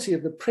quality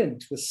of the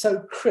print was so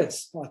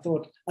crisp, I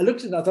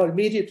looked at it and I thought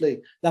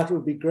immediately that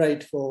would be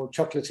great for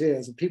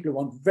chocolatiers and people who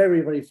want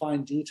very, very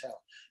fine detail.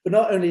 But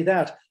not only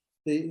that,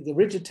 the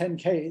rigid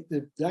 10K,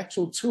 the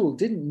actual tool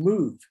didn't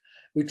move.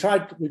 We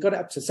got it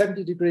up to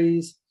 70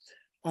 degrees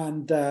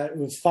and it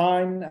was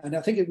fine. And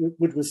I think it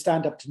would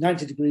withstand up to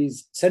 90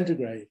 degrees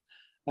centigrade.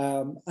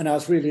 And I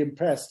was really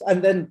impressed.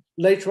 And then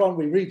later on,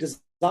 we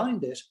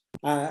redesigned it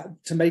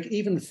to make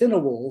even thinner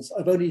walls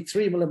of only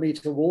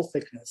 3mm wall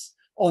thickness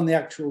on the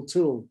actual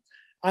tool.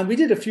 And we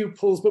did a few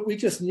pulls, but we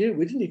just knew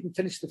we didn't even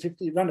finish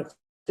the run of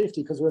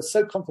 50 because we were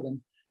so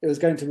confident it was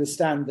going to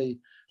withstand the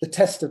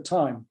test of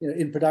time,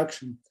 in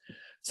production.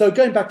 So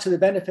going back to the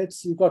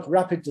benefits, you've got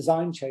rapid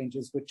design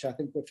changes, which I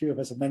think a few of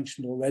us have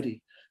mentioned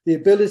already. The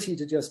ability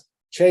to just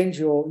change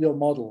your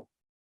model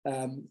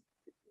at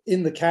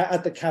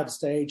the CAD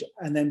stage,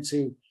 and then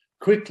to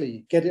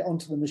quickly get it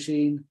onto the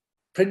machine,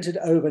 print it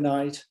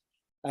overnight,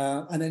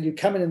 and then you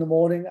come in the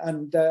morning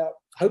and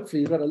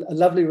hopefully you've got a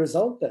lovely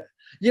result there.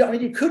 Yeah, I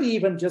mean, you could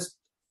even just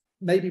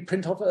maybe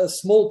print off a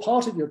small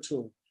part of your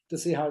tool to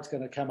see how it's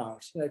going to come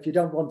out, if you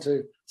don't want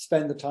to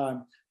spend the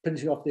time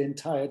printing off the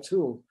entire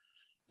tool.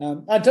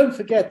 And don't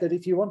forget that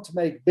if you want to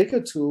make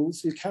bigger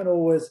tools, you can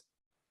always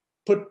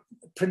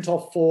print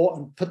off 4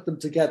 and put them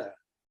together.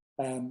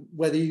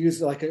 Whether you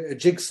use like a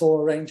jigsaw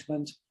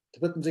arrangement to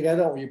put them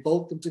together, or you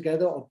bolt them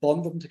together, or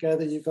bond them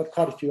together, you've got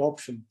quite a few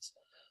options.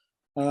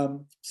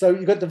 So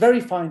you've got the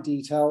very fine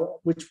detail,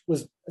 which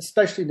was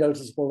especially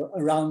noticeable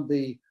around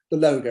the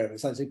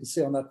logos, as you can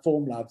see on that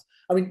Formlabs.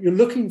 I mean, you're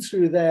looking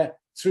through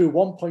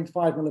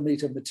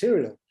 1.5mm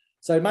material.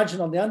 So imagine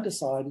on the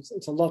underside,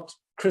 it's a lot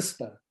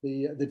crisper,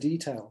 the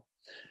detail.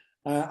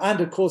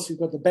 And of course, you've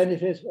got the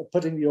benefit of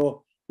putting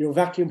your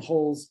vacuum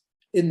holes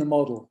in the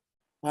model.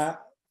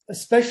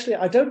 Especially,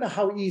 I don't know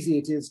how easy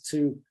it is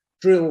to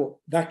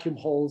drill vacuum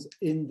holes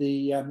in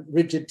the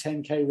rigid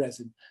 10K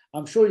resin.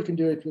 I'm sure you can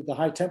do it with the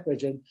high temp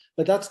resin,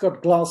 but that's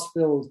got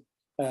glass-filled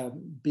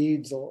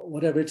beads or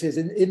whatever it is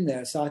in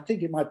there. So I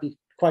think it might be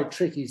quite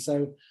tricky.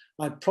 So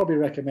I'd probably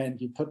recommend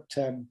you put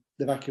the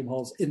vacuum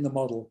holes in the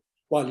model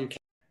while you can.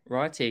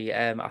 Righty,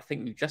 I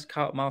think we've just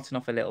cut Martin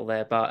off a little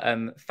there, but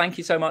thank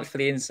you so much for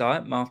the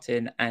insight,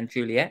 Martin and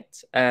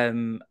Juliet.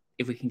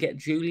 If we can get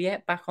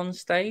Juliet back on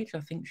stage, I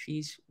think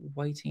she's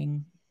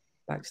waiting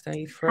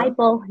backstage for Hi,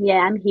 Paul. Yeah,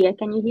 I'm here.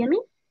 Can you hear me?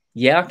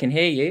 Yeah, I can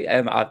hear you.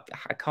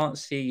 I can't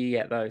see you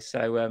yet, though.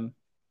 So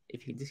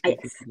if you just give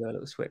a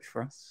little switch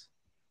for us.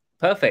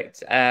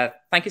 Perfect.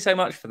 Thank you so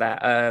much for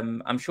that.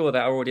 I'm sure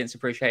that our audience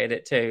appreciated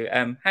it too.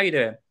 How are you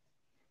doing?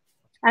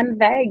 I'm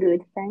very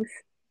good. Thanks.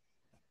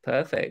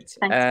 Perfect.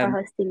 Thanks for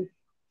hosting.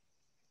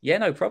 Yeah,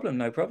 no problem,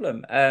 no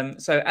problem.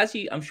 So as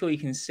I'm sure you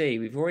can see,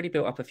 we've already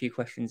built up a few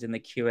questions in the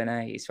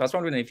Q&A. So I was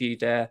wondering if you'd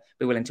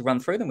be willing to run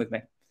through them with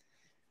me.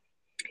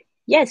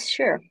 Yes,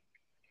 sure.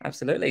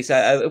 Absolutely.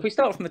 So if we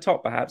start from the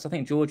top, perhaps, I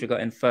think Georgia got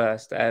in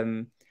first.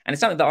 And it's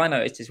something that I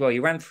noticed as well.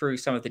 You ran through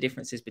some of the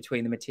differences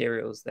between the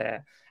materials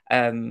there.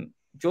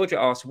 Georgia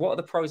asked, what are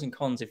the pros and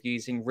cons of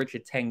using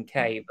rigid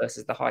 10K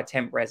versus the high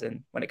temp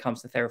resin when it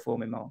comes to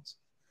thermoforming molds?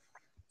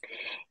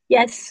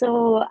 Yes,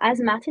 so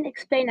as Martin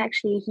explained,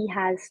 actually, he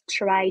has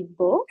tried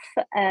both,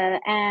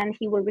 and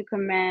he will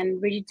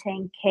recommend rigid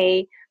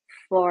 10K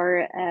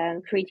for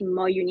creating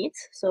more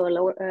units, so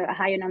a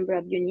higher number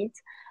of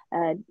units,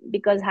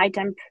 because high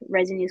temp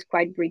resin is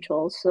quite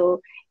brittle.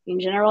 So in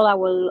general, I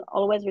will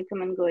always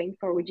recommend going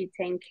for rigid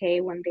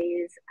 10K when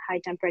there is high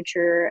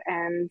temperature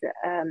and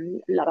a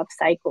lot of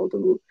cycle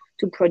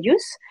to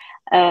produce.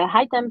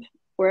 High temp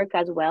work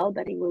as well,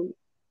 but it will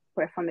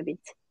perform a bit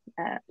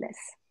less.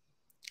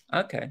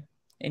 Okay,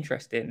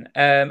 interesting.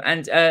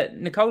 And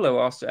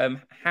Nicolo asked,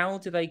 how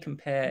do they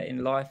compare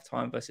in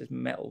lifetime versus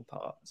metal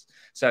parts?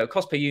 So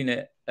cost per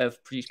unit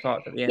of produced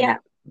parts at the end of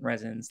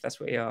resins, that's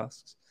what he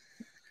asks.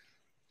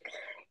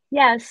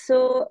 Yeah,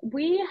 so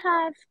we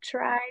have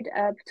tried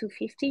up to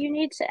 50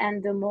 units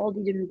and the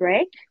mold didn't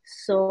break.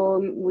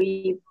 So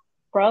we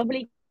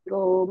probably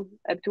go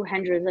up to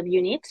hundreds of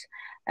units.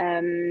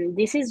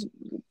 This is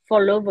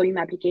for low volume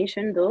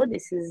application, though.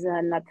 This is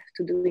not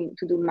to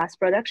do mass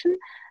production.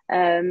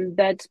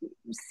 But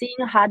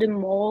seeing how the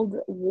mold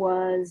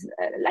was,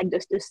 like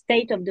the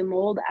state of the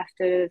mold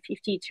after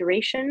 50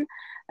 iteration,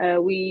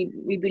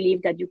 we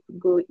believe that you could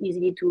go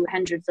easily to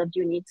hundreds of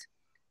units.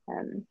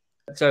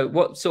 So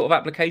what sort of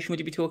application would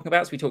you be talking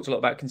about? So we talked a lot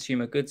about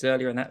consumer goods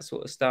earlier and that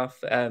sort of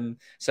stuff. In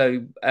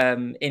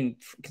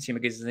consumer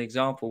goods as an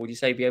example, would you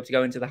say be able to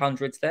go into the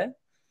hundreds there?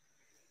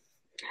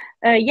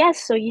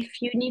 Yes, so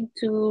if you need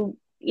to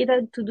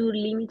either to do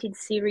limited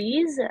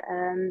series,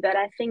 but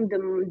I think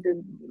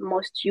the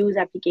most used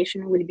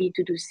application will be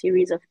to do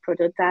series of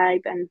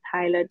prototype and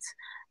pilot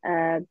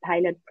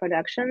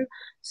production.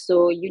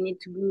 So you need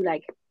to do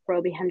like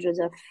probably hundreds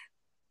of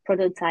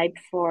prototype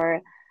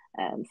for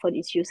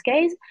this use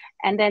case.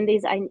 And then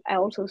I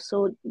also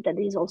saw that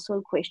there's also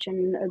a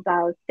question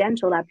about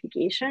dental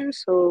application.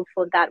 So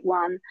for that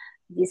one,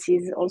 this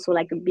is also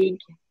like a big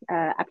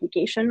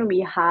application.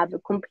 We have a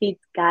complete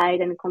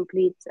guide and a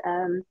complete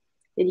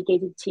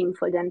dedicated team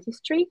for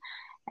dentistry.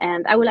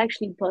 And I will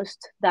actually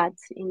post that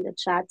in the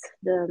chat,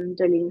 the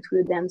link to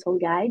the dental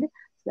guide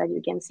so that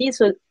you can see.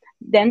 So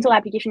dental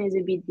application is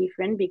a bit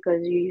different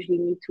because you usually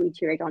need to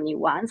iterate only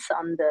once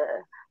on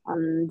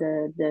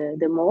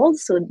the mold.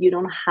 So you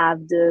don't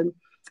have the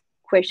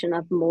question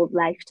of mold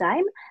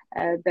lifetime.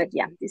 But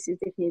yeah, this is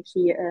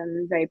definitely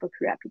a very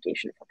popular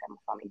application for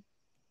thermoforming.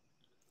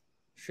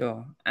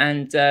 Sure.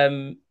 And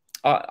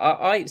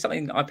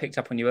something I picked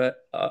up on you,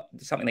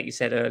 something that you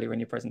said earlier in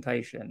your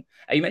presentation.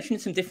 You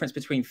mentioned some difference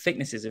between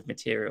thicknesses of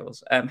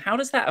materials. How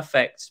does that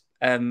affect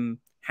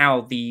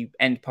how the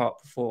end part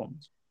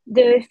performs?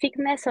 The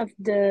thickness of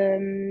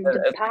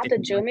the part, the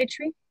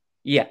geometry?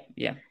 Yeah.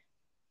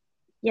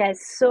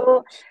 Yes.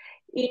 So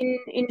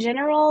in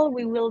general,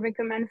 we will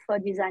recommend for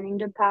designing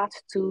the part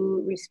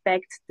to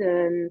respect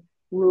the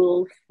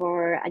rule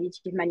for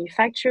additive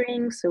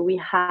manufacturing. So we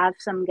have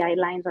some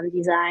guidelines on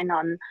design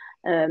on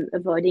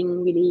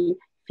avoiding really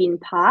thin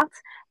parts.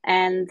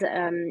 And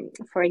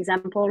for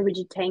example,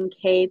 rigid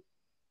 10K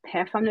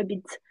perform a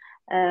bit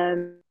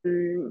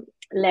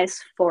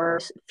less for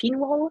thin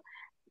wall.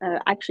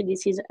 Actually,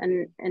 this is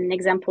an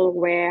example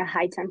where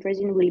high temp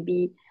resin will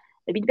be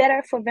a bit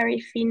better for very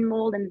thin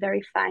mold and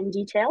very fine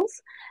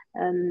details.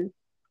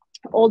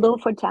 Although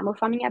for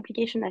thermoforming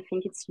application, I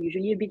think it's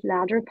usually a bit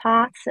larger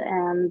parts,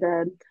 and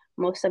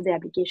most of the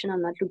application are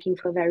not looking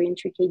for very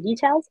intricate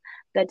details.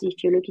 But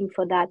if you're looking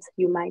for that,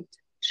 you might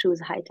choose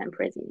high temp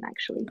resin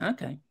actually.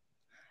 Okay.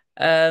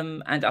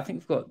 And I think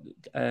we've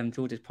got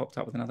George has popped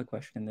up with another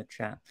question in the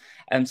chat.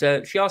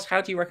 So she asked,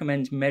 how do you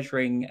recommend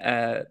measuring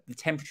the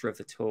temperature of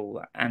the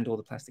tool and or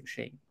the plastic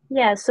sheet?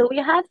 Yeah, so we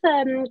have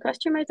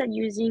customers that are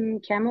using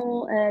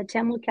thermal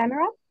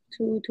camera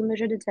to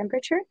measure the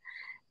temperature.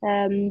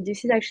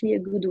 This is actually a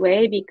good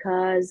way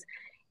because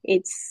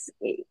it's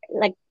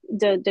like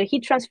the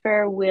heat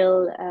transfer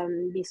will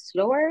be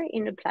slower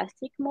in the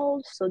plastic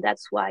mold. So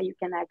that's why you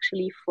can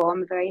actually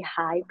form very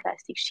high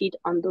plastic sheet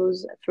on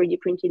those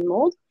 3D printed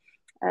molds.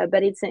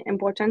 But it's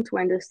important to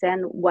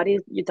understand what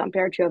is the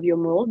temperature of your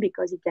mold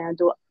because it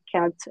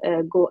can't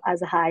go as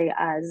high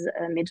as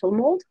a metal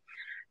mold.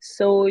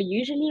 So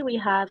usually we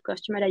have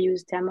customers that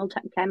use thermal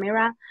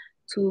camera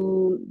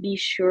to be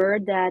sure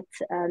that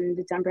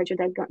the temperature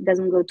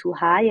doesn't go too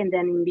high, and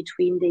then in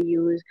between they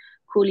use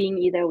cooling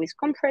either with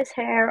compressed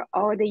air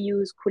or they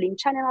use cooling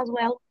channel as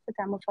well for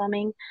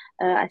thermoforming.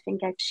 I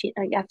think I've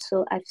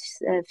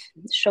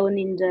shown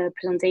in the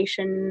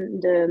presentation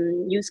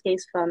the use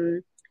case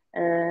from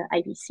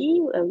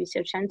IPC, a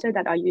research center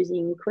that are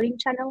using cooling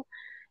channel,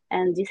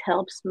 and this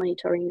helps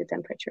monitoring the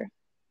temperature.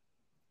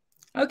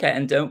 Okay,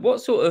 and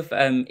what sort of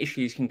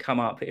issues can come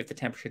up if the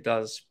temperature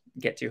does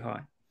get too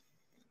high?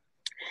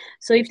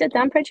 So if the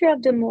temperature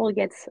of the mold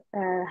gets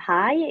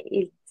high,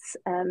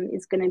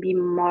 it's going to be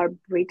more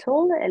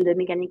brittle, and the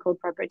mechanical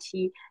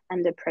property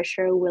and the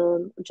pressure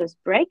will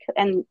just break,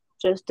 and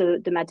just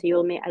the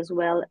material may as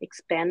well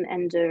expand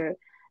under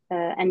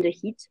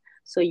heat.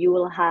 So you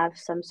will have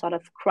some sort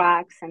of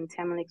cracks and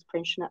thermal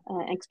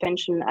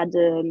expansion at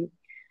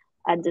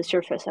the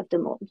surface of the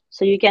mold.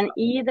 So you can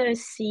either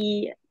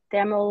see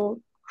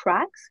thermal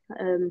cracks,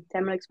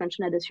 thermal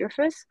expansion at the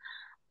surface,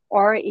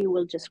 or it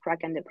will just crack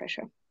under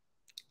pressure.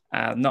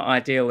 Not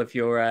ideal if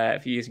you're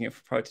using it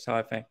for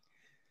prototyping.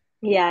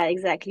 Yeah,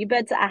 exactly.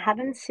 But I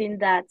haven't seen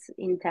that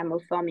in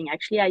thermoforming.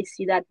 Actually, I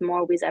see that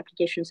more with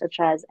applications such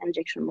as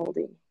injection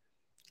molding.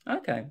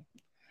 Okay.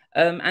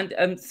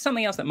 And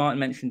something else that Martin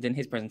mentioned in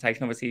his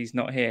presentation, obviously he's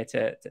not here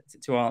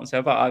to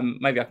answer, but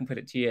maybe I can put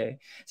it to you.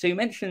 So you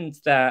mentioned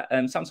that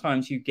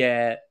sometimes you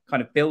get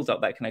kind of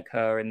build-up that can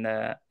occur in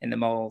the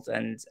mold,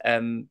 and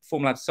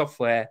Formlabs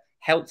software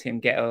helped him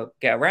get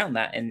around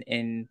that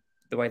in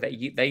the way that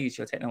they use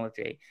your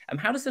technology.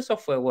 How does the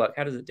software work?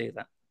 How does it do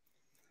that?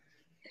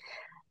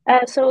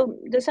 So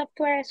the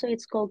software, so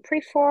it's called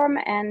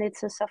Preform, and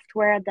it's a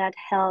software that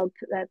helps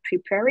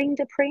preparing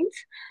the print,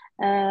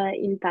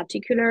 in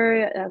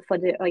particular for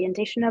the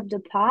orientation of the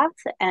part,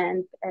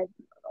 and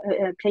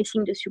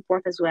placing the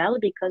support as well,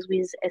 because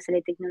with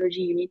SLA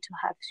technology, you need to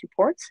have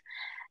support.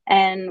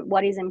 And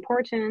what is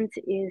important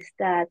is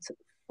that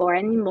for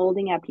any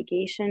molding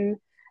application,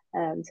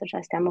 such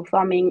as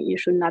thermoforming, you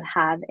should not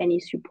have any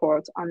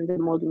support on the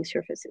molding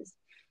surfaces.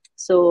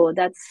 So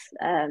that's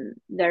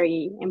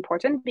very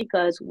important,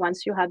 because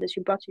once you have the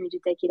support, you need to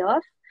take it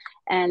off,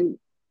 and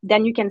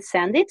then you can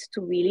sand it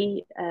to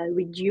really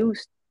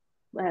reduce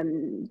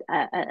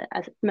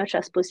as much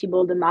as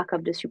possible the mark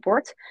of the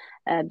support.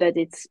 But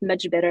it's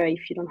much better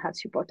if you don't have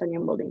support on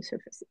your molding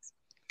surfaces.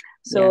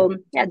 So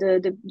yeah,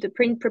 the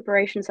print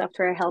preparation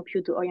software help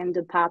you to orient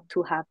the part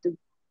to have the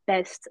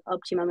best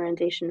optimum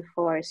orientation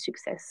for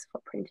success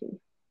for printing.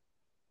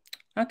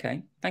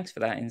 Okay, thanks for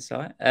that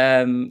insight.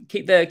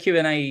 Keep the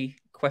Q&A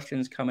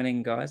questions coming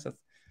in, guys.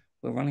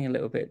 We're running a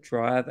little bit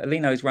dry.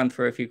 Alino's run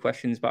through a few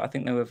questions, but I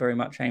think they were very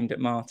much aimed at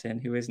Martin,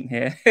 who isn't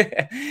here.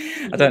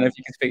 I don't know if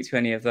you can speak to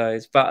any of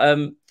those, but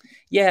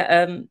beyond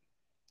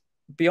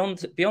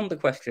the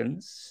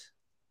questions,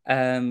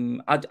 I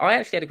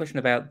actually had a question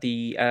about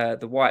the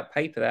white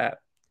paper that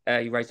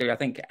you raised earlier. I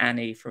think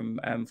Annie from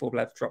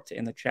Formlabs dropped it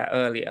in the chat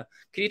earlier.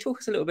 Could you talk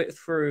us a little bit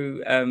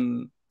through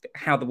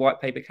how the white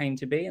paper came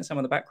to be and some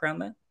of the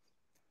background there?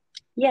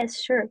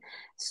 Yes, sure.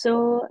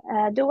 So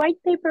the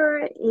white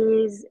paper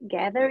is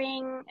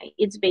gathering,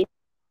 it's basically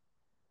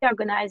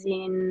organized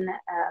in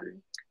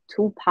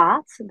two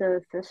parts.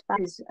 The first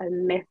part is a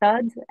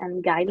method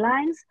and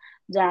guidelines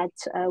that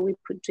we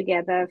put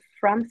together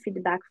from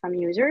feedback from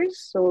users.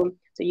 So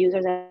the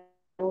users are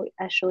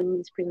as shown in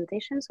this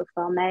presentation, so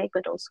Formlabs,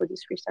 but also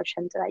this research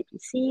center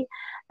IPC,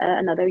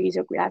 another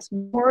user glass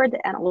board,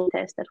 and all the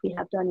tests that we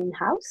have done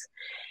in-house.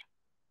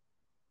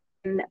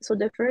 And so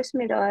the first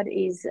method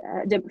is,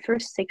 the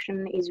first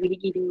section is really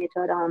giving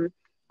method on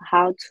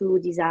how to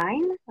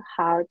design,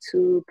 how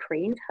to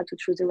print, how to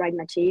choose the right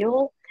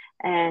material,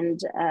 and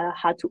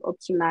how to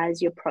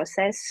optimize your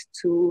process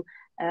to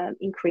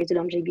increase the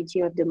longevity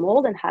of the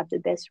mold and have the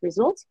best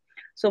results.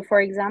 So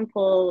for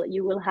example,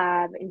 you will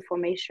have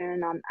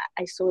information on,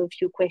 I saw a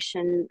few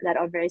questions that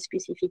are very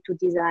specific to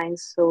design.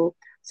 So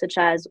such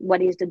as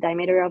what is the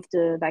diameter of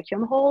the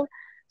vacuum hole?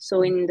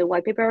 So in the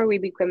white paper, we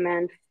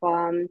recommend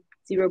from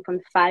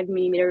 0.5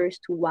 millimeters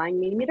to 1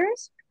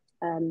 millimeters.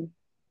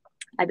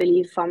 I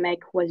believe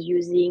Formlabs was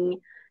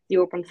using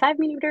 0.5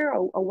 millimeter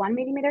or 1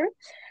 millimeter.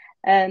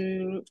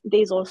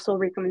 There's also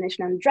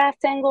recommendation on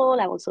draft angle.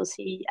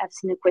 I've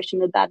seen a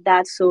question about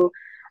that. So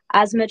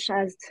as much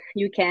as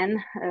you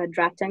can,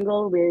 draft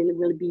angle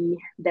will be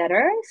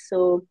better.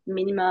 So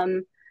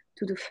minimum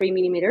 2 to 3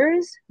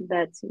 millimeters,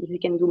 but if you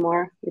can do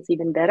more, it's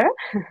even better.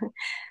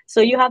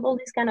 So you have all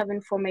this kind of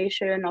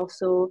information,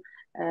 also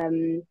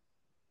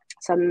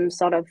some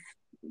sort of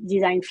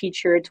design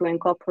feature to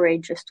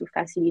incorporate just to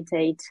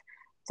facilitate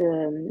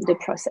the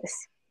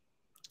process.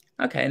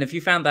 Okay, and have you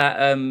found that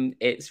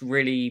it's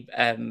really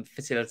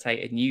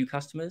facilitated new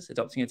customers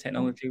adopting your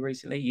technology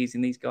recently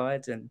using these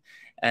guides? And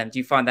do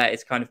you find that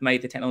it's kind of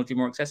made the technology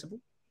more accessible?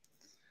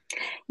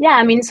 Yeah,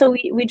 I mean, so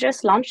we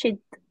just launched it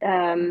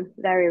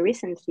very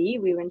recently.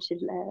 We launched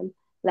it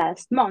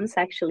last month,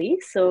 actually.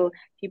 So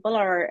people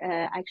are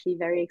actually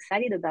very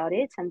excited about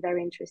it and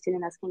very interested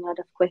in asking a lot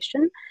of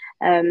questions.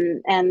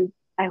 And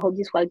I hope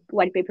this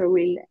white paper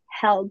will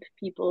help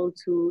people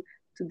to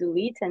do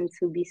it and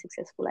to be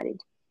successful at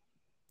it.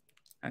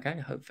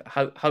 Okay,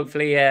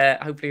 hopefully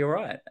you're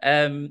right.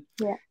 Yeah.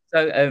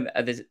 So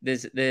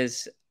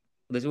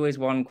there's always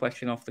one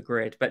question off the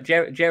grid, but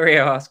Jerry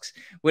asks,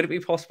 would it be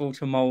possible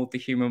to mold the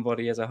human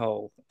body as a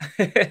whole?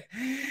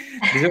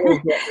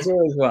 there's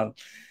always one.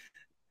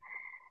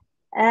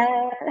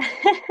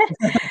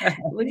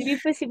 Would it be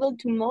possible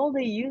to mold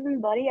the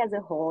human body as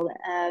a whole?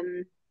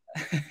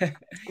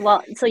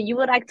 Well, so you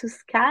would like to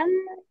scan?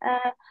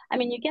 I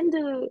mean, you can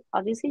do,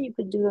 obviously you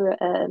could do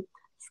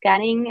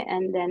scanning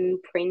and then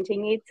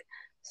printing it.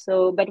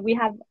 So, but we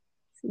have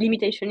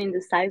limitation in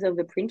the size of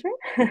the printer.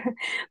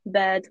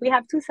 But we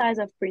have two sizes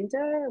of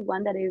printer.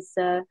 One that is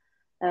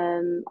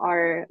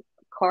our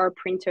core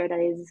printer that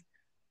is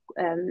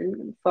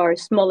for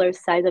smaller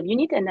size of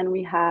unit, and then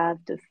we have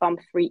the Form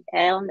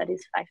 3L that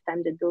is 5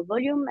 times the dough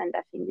volume, and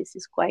I think this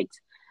is quite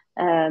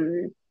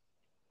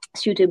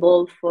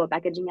suitable for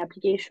packaging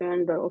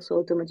application, but also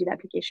automotive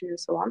application and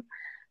so on.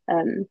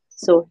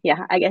 So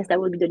yeah, I guess that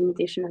would be the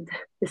limitation of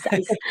the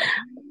size.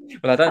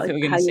 Well, I don't think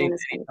we're going to see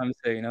this anytime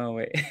soon, are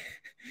we?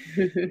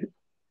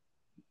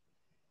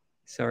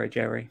 Sorry,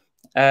 Jerry.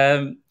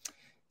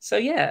 So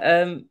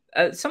yeah,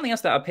 something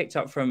else that I picked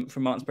up from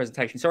Martin's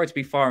presentation. Sorry to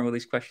be firing all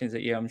these questions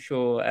at you. I'm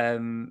sure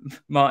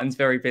Martin's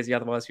very busy,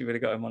 otherwise we would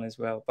have got him on as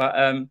well. But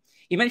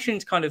you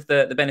mentioned kind of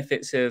the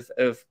benefits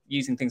of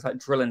using things like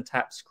drill and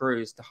tap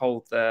screws to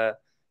hold the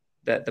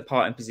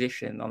part in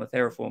position on the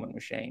Thermoforming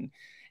machine.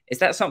 Is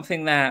that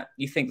something that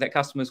you think that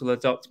customers will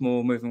adopt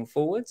more moving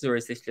forwards, or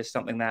is this just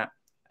something that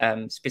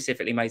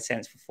specifically made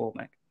sense for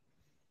Formlabs?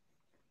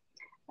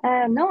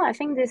 No, I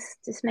think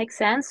this makes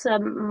sense.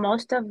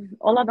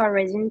 All of our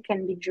resin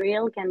can be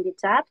drilled, can be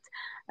tapped.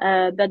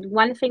 But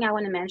one thing I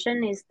want to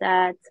mention is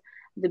that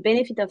the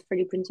benefit of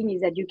 3D printing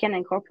is that you can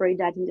incorporate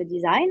that in the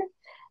design.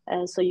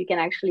 So you can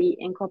actually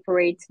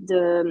incorporate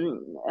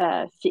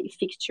the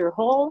fixture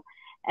hole.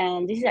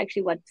 And this is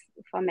actually what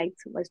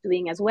Formlabs was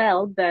doing as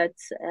well. But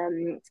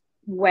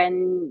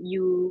when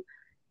you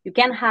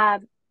can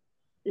have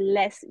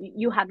less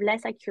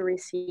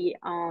accuracy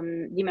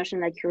on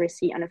dimensional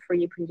accuracy on a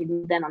 3D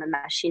printed than on a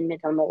machine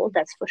metal mold,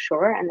 that's for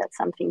sure, and that's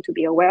something to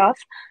be aware of.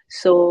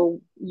 So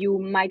you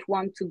might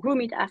want to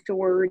groom it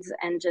afterwards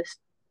and just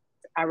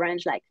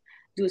arrange, like,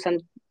 do some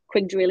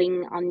quick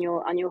drilling on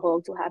your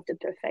hole to have the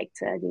perfect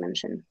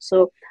dimension.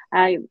 So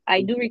I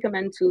do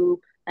recommend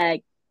to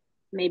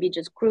maybe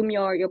just groom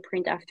your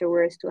print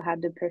afterwards to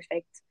have the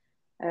perfect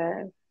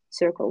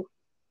circle.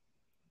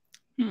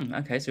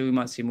 Okay, so we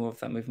might see more of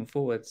that moving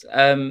forwards.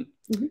 So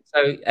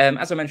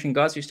as I mentioned,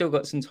 guys, we've still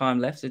got some time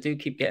left, so do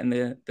keep getting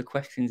the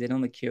questions in on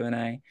the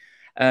Q&A.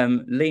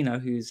 Lena,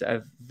 who's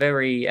a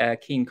very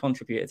keen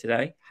contributor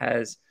today,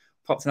 has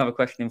popped another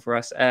question in for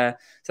us. So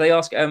they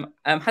ask, has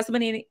there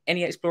been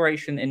any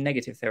exploration in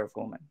negative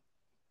terraforming?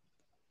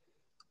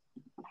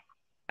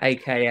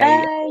 AKA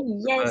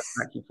yes.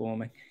 vacuum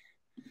forming.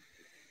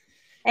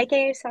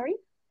 AKA, sorry?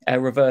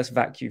 Reverse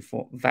vacuum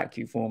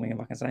forming, if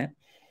I can say it.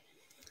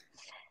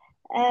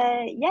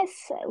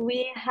 Yes,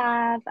 we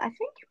have, I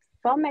think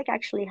Formlabs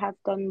actually have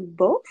done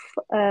both.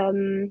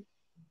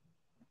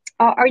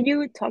 Are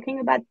you talking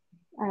about,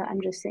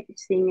 I'm just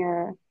seeing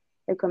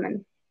a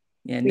comment.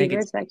 Yeah,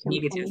 negative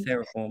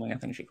terraforming, I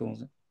think she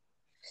calls it.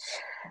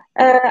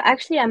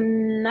 Actually,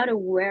 I'm not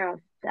aware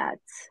of that.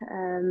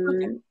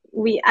 Okay.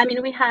 We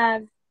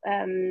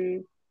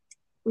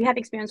have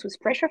experience with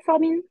pressure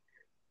forming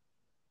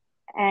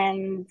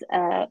and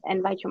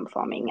vacuum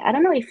forming. I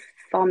don't know if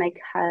Formlabs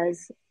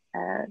has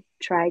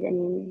tried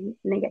any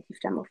negative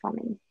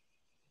thermoforming.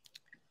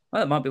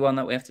 Well, it might be one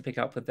that we have to pick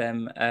up with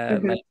them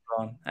later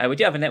on. We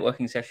do have a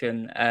networking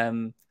session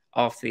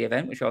after the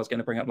event, which I was going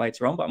to bring up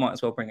later on, but I might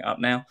as well bring it up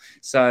now.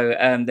 So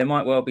there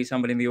might well be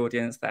somebody in the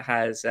audience that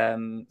has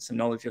some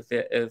knowledge of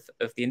the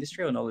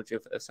industry or knowledge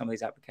of some of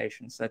these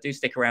applications. So do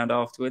stick around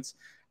afterwards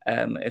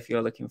if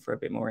you're looking for a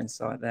bit more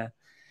insight there.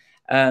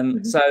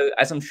 So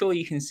as I'm sure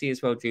you can see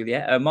as well,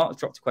 Juliet, Mark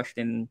dropped a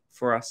question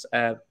for us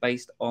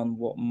based on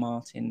what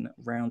Martin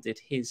rounded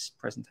his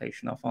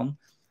presentation off on.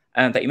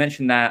 That you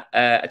mentioned that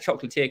a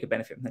chocolatier could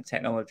benefit from the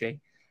technology,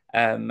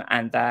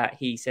 and that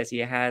he says he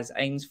has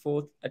aims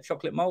for a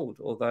chocolate mold,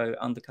 although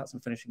undercuts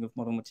and finishing of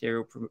model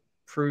material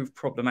prove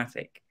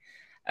problematic.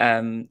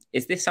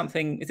 Is this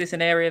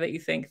an area that you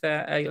think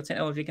that your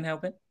technology can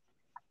help in?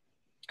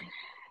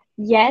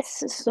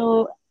 Yes,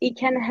 so it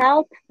can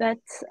help, but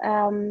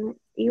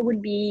it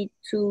would be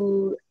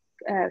to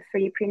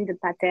 3D print the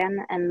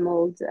pattern and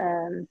mold,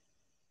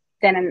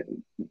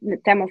 then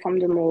thermoform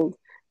the mold,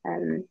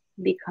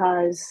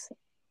 because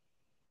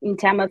in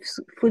terms of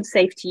food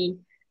safety,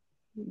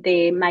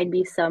 there might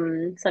be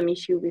some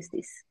issue with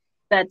this.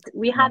 But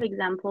we have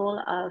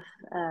example of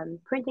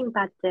printing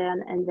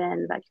pattern and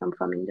then vacuum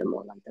forming the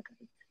mold on top of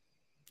it.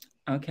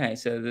 Okay,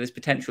 so there's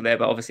potential there,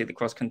 but obviously the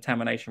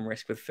cross-contamination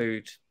risk with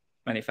food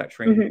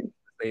manufacturing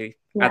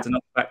adds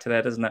another factor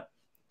there, doesn't it?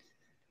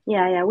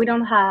 Yeah. We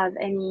don't have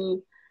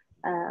any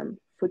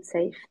food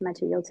safe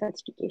material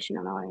certification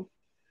on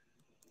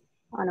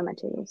our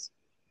materials.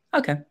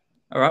 Okay.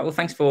 All right. Well,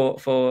 thanks for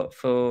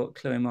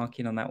cluing Mark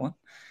in on that one.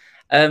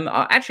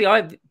 Actually,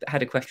 I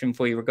had a question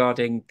for you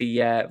regarding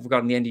the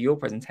end of your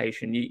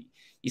presentation.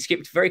 You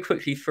skipped very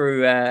quickly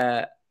through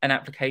an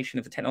application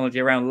of the technology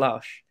around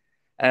Lush.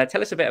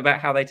 Tell us a bit about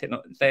how they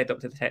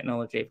adopted the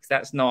technology, because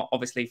that's not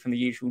obviously from the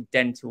usual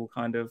dental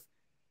kind of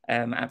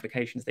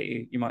applications that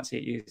you might see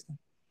it used.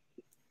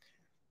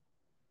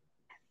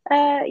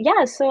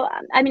 Yeah, so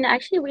I mean,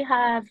 actually, we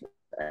have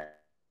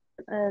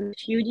a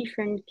few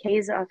different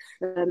cases of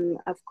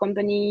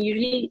company,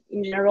 usually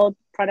in general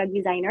product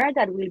designer,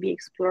 that will be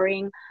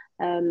exploring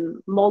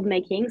mold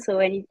making. So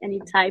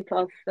any type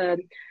of to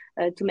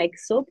make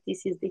soap.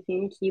 This is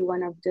definitely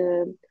one of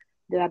the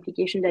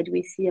application that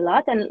we see a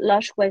lot, and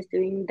Lush was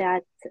doing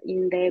that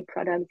in their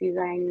product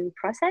design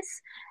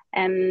process,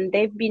 and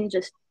they've been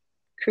just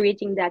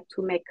creating that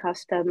to make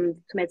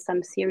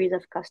some series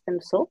of custom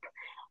soap,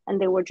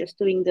 and they were just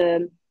doing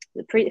the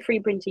free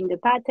printing the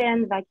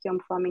pattern, vacuum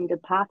forming the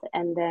part,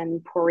 and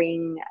then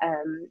pouring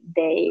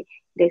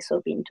their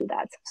soap into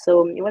that.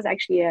 So it was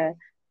actually a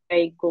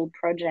very cool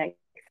project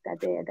that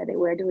they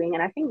were doing,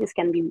 and I think this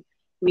can be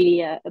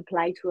really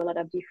applied to a lot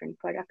of different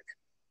products.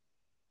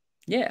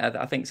 Yeah,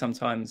 I think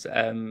sometimes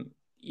when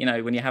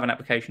you have an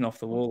application off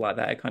the wall like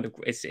that, it kind of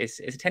it's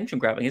attention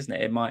grabbing, isn't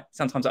it? It might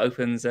sometimes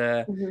opens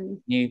a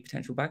new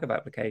potential bag of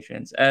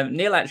applications.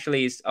 Neil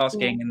actually is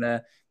asking in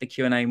the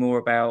Q&A more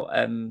about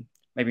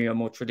maybe a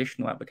more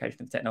traditional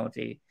application of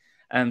technology.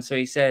 So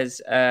he says,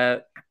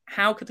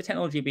 how could the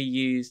technology be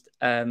used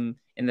in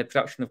the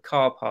production of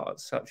car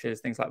parts, such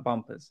as things like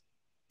bumpers?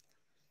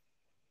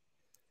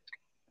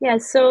 Yeah,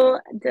 so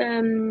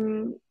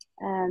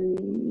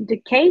the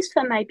case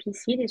from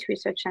IPC, this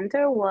research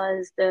center, it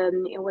was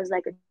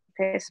like a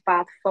test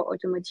part for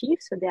automotive.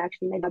 So they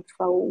actually made up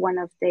for one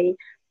of the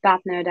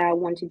partner that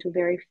wanted to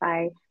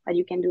verify that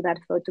you can do that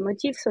for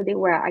automotive. So they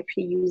were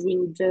actually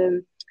using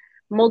the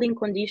molding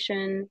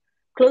condition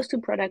close to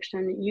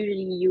production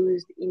usually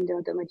used in the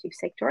automotive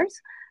sectors.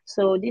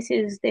 So this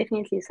is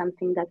definitely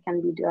something that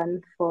can be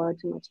done for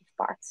automotive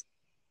parts.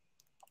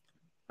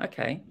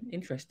 Okay,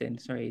 interesting.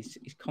 Sorry,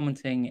 he's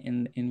commenting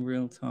in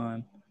real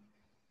time.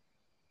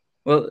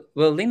 Well,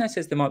 Lino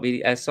says there might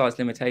be size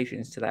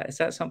limitations to that. Is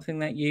that something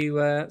that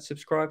you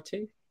subscribe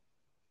to?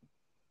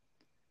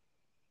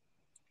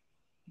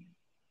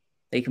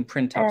 That you can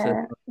print up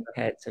to the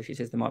head. So she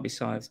says there might be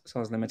size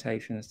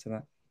limitations to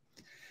that.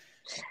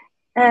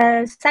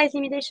 Size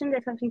limitation,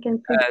 definitely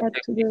can print up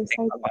to the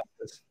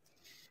size.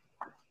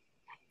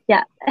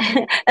 Yeah.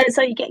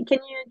 Sorry, can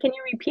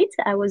you repeat?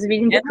 I was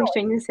reading the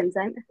question in the same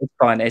time.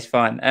 It's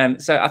fine.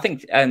 So I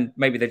think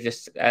maybe they're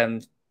just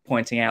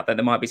pointing out that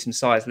there might be some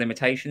size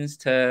limitations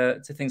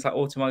to things like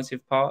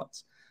automotive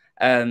parts.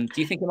 Do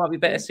you think it might be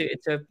better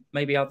suited to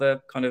maybe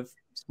other kind of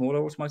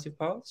smaller automotive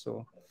parts,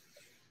 or?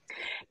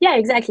 Yeah,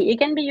 exactly. It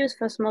can be used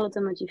for small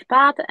automotive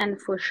part,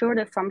 and for sure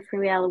the Form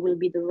 3L will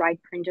be the right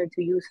printer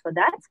to use for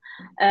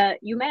that.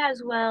 You may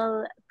as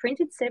well print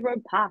it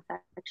several parts,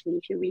 actually.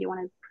 If you really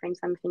want to print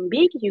something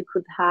big, you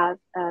could have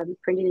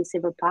printed in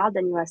several parts,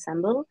 then you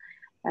assemble.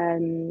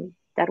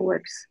 That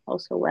works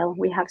also well.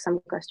 We have some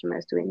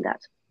customers doing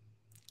that.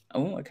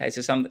 Oh, okay.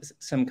 So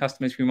some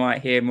customers we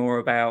might hear more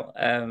about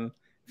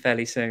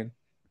fairly soon.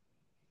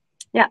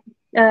 Yeah.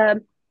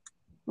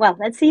 Well,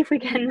 let's see if we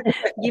can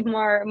give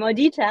more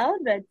detail.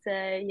 But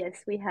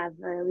yes, we've had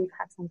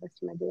some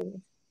customers doing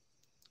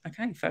it.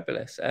 Okay,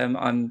 fabulous.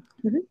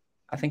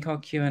 I think our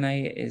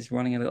Q&A is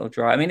running a little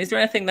dry. I mean, is there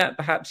anything that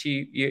perhaps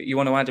you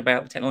want to add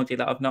about the technology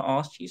that I've not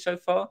asked you so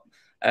far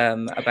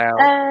about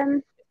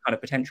kind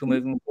of potential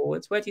moving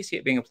forwards? Where do you see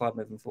it being applied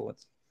moving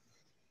forwards?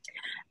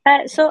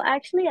 So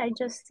actually, I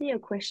just see a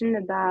question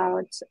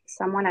about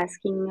someone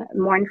asking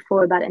more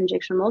info about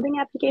injection molding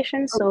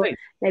applications. So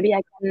maybe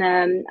I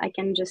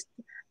can just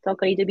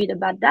talk a little bit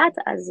about that,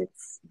 as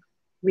it's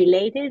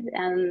related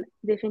and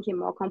definitely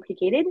more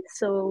complicated.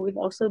 So we've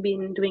also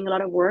been doing a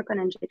lot of work on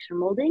injection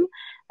molding,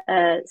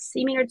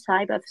 similar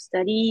type of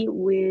study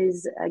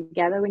with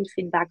gathering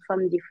feedback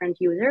from different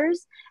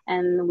users,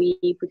 and we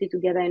put it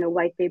together in a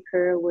white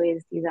paper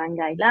with design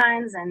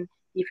guidelines and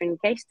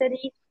different case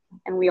study.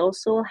 And we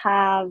also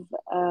have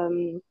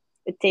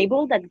a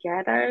table that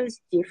gathers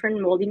different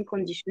molding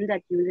conditions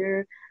that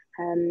users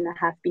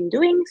have been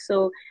doing.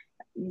 So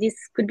this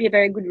could be a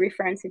very good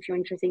reference if you're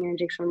interested in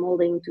injection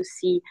molding, to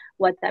see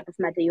what type of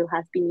material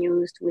has been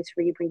used with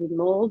 3D printed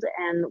mold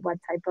and what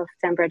type of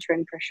temperature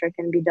and pressure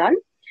can be done.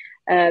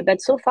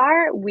 But so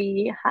far,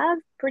 we have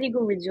pretty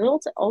good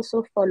results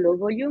also for low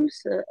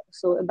volumes,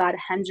 so about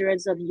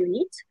hundreds of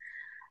units.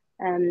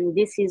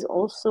 This is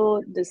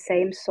also the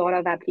same sort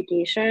of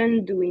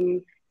application,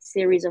 doing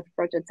series of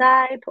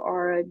prototype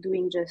or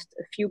doing just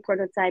a few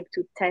prototype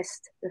to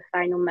test the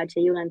final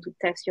material and to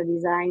test your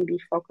design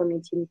before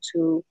committing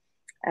to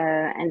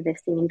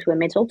investing into a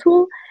metal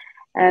tool.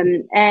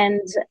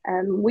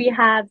 We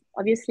have,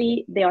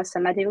 obviously, there are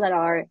some materials that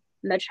are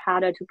much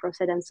harder to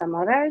process than some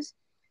others.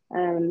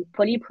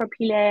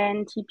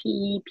 Polypropylene,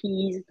 TPE,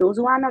 PEs, those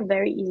ones are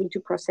very easy to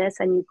process,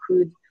 and you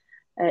could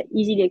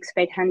easily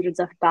expect hundreds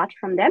of parts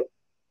from them.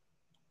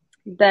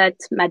 But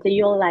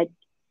material like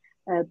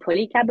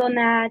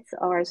polycarbonate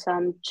or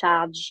some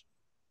charged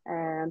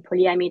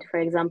polyamide, for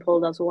example,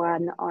 those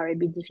ones are a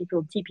bit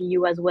difficult.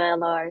 TPU as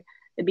well are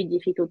a bit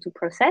difficult to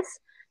process.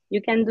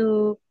 You can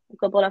do a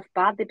couple of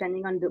parts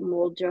depending on the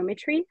mold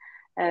geometry.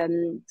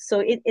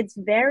 So it's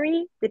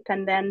very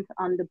dependent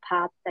on the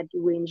part that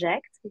you will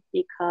inject,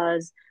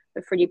 because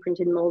a 3D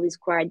printed mold is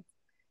quite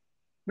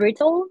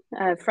brittle,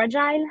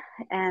 fragile,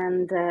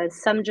 and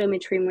some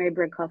geometry may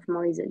break off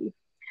more easily.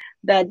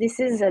 But this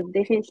is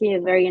definitely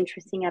a very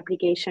interesting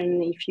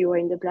application if you are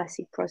in the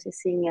plastic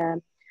processing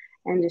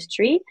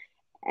industry.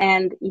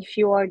 And if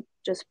you are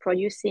just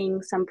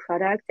producing some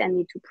product and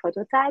need to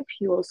prototype,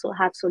 you also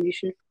have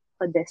solutions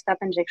for desktop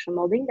injection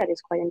molding that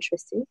is quite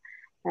interesting,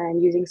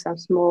 and using some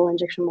small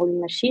injection molding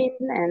machine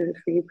and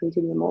 3D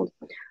printing the mold.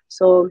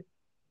 So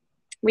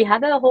we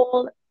have a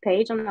whole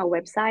page on our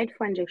website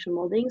for injection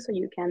molding, so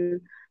you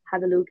can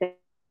have a look at,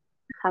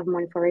 have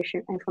more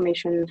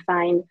information,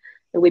 find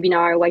the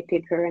webinar, white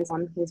paper, and so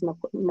on with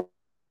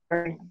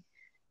more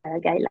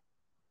guidelines.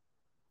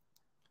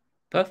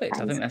 Perfect.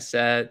 I think that's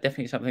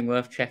definitely something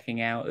worth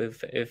checking out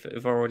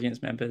if our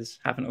audience members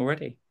haven't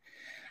already.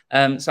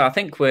 So I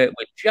think we're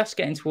just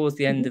getting towards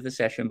the end of the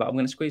session, but I'm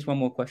going to squeeze one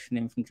more question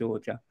in from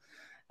Georgia.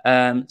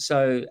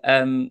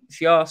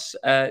 She asks,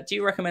 do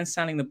you recommend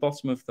sanding the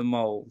bottom of the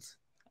mold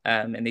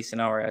in these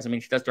scenarios? I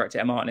mean, she does direct it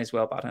at Martin as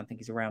well, but I don't think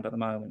he's around at the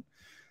moment.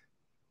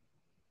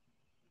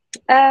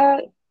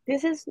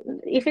 This is,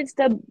 if it's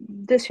the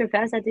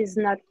surface that is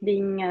not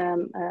being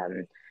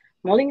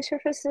molding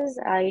surfaces,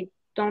 I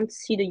don't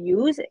see the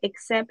use,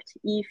 except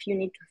if you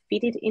need to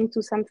fit it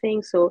into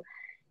something. So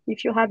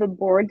if you have a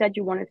board that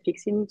you want to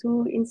fix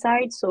into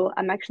inside, so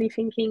I'm actually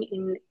thinking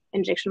in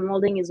injection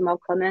molding is more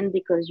common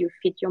because you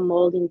fit your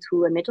mold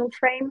into a metal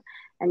frame,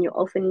 and you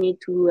often need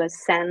to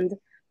sand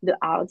the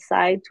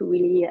outside to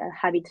really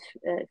have it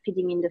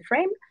fitting in the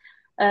frame.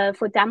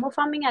 For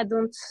thermoforming, I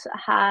don't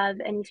have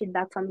any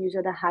feedback from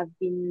users that have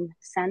been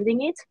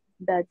sanding it,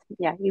 but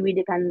yeah, it will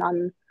depend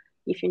on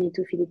if you need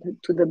to fit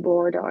it to the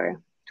board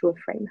or to a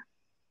frame.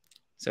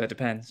 So it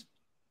depends.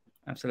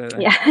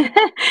 Absolutely. Yeah,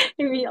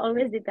 it will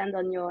always depend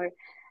on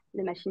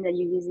the machine that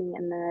you're using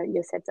and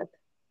your setup.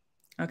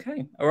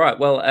 Okay. All right.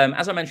 Well,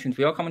 as I mentioned,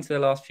 we are coming to the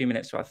last few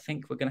minutes, so I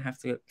think we're going to have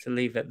to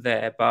leave it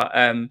there. But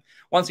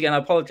once again, I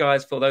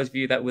apologize for those of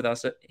you that were with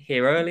us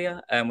here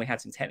earlier. We had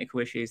some technical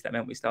issues that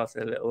meant we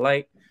started a little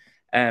late.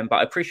 But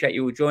I appreciate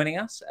you all joining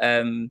us.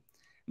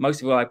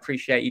 Most of all, I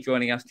appreciate you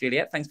joining us,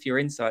 Juliette. Thanks for your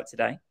insight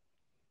today.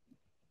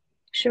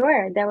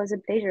 Sure. That was a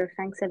pleasure.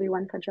 Thanks,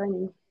 everyone, for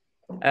joining.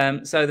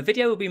 So the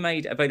video will be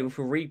made available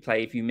for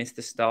replay if you missed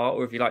the start,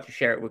 or if you'd like to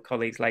share it with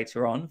colleagues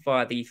later on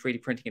via the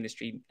 3D Printing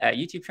Industry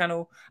YouTube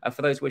channel.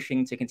 For those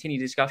wishing to continue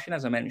discussion,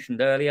 as I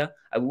mentioned earlier,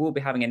 we will be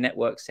having a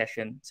network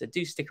session, so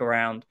do stick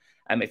around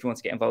if you want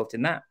to get involved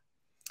in that.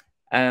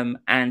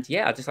 And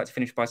yeah, I'd just like to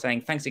finish by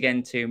saying thanks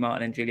again to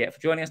Martin and Juliette for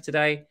joining us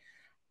today,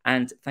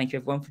 and thank you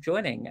everyone for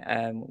joining.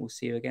 We'll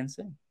see you again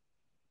soon.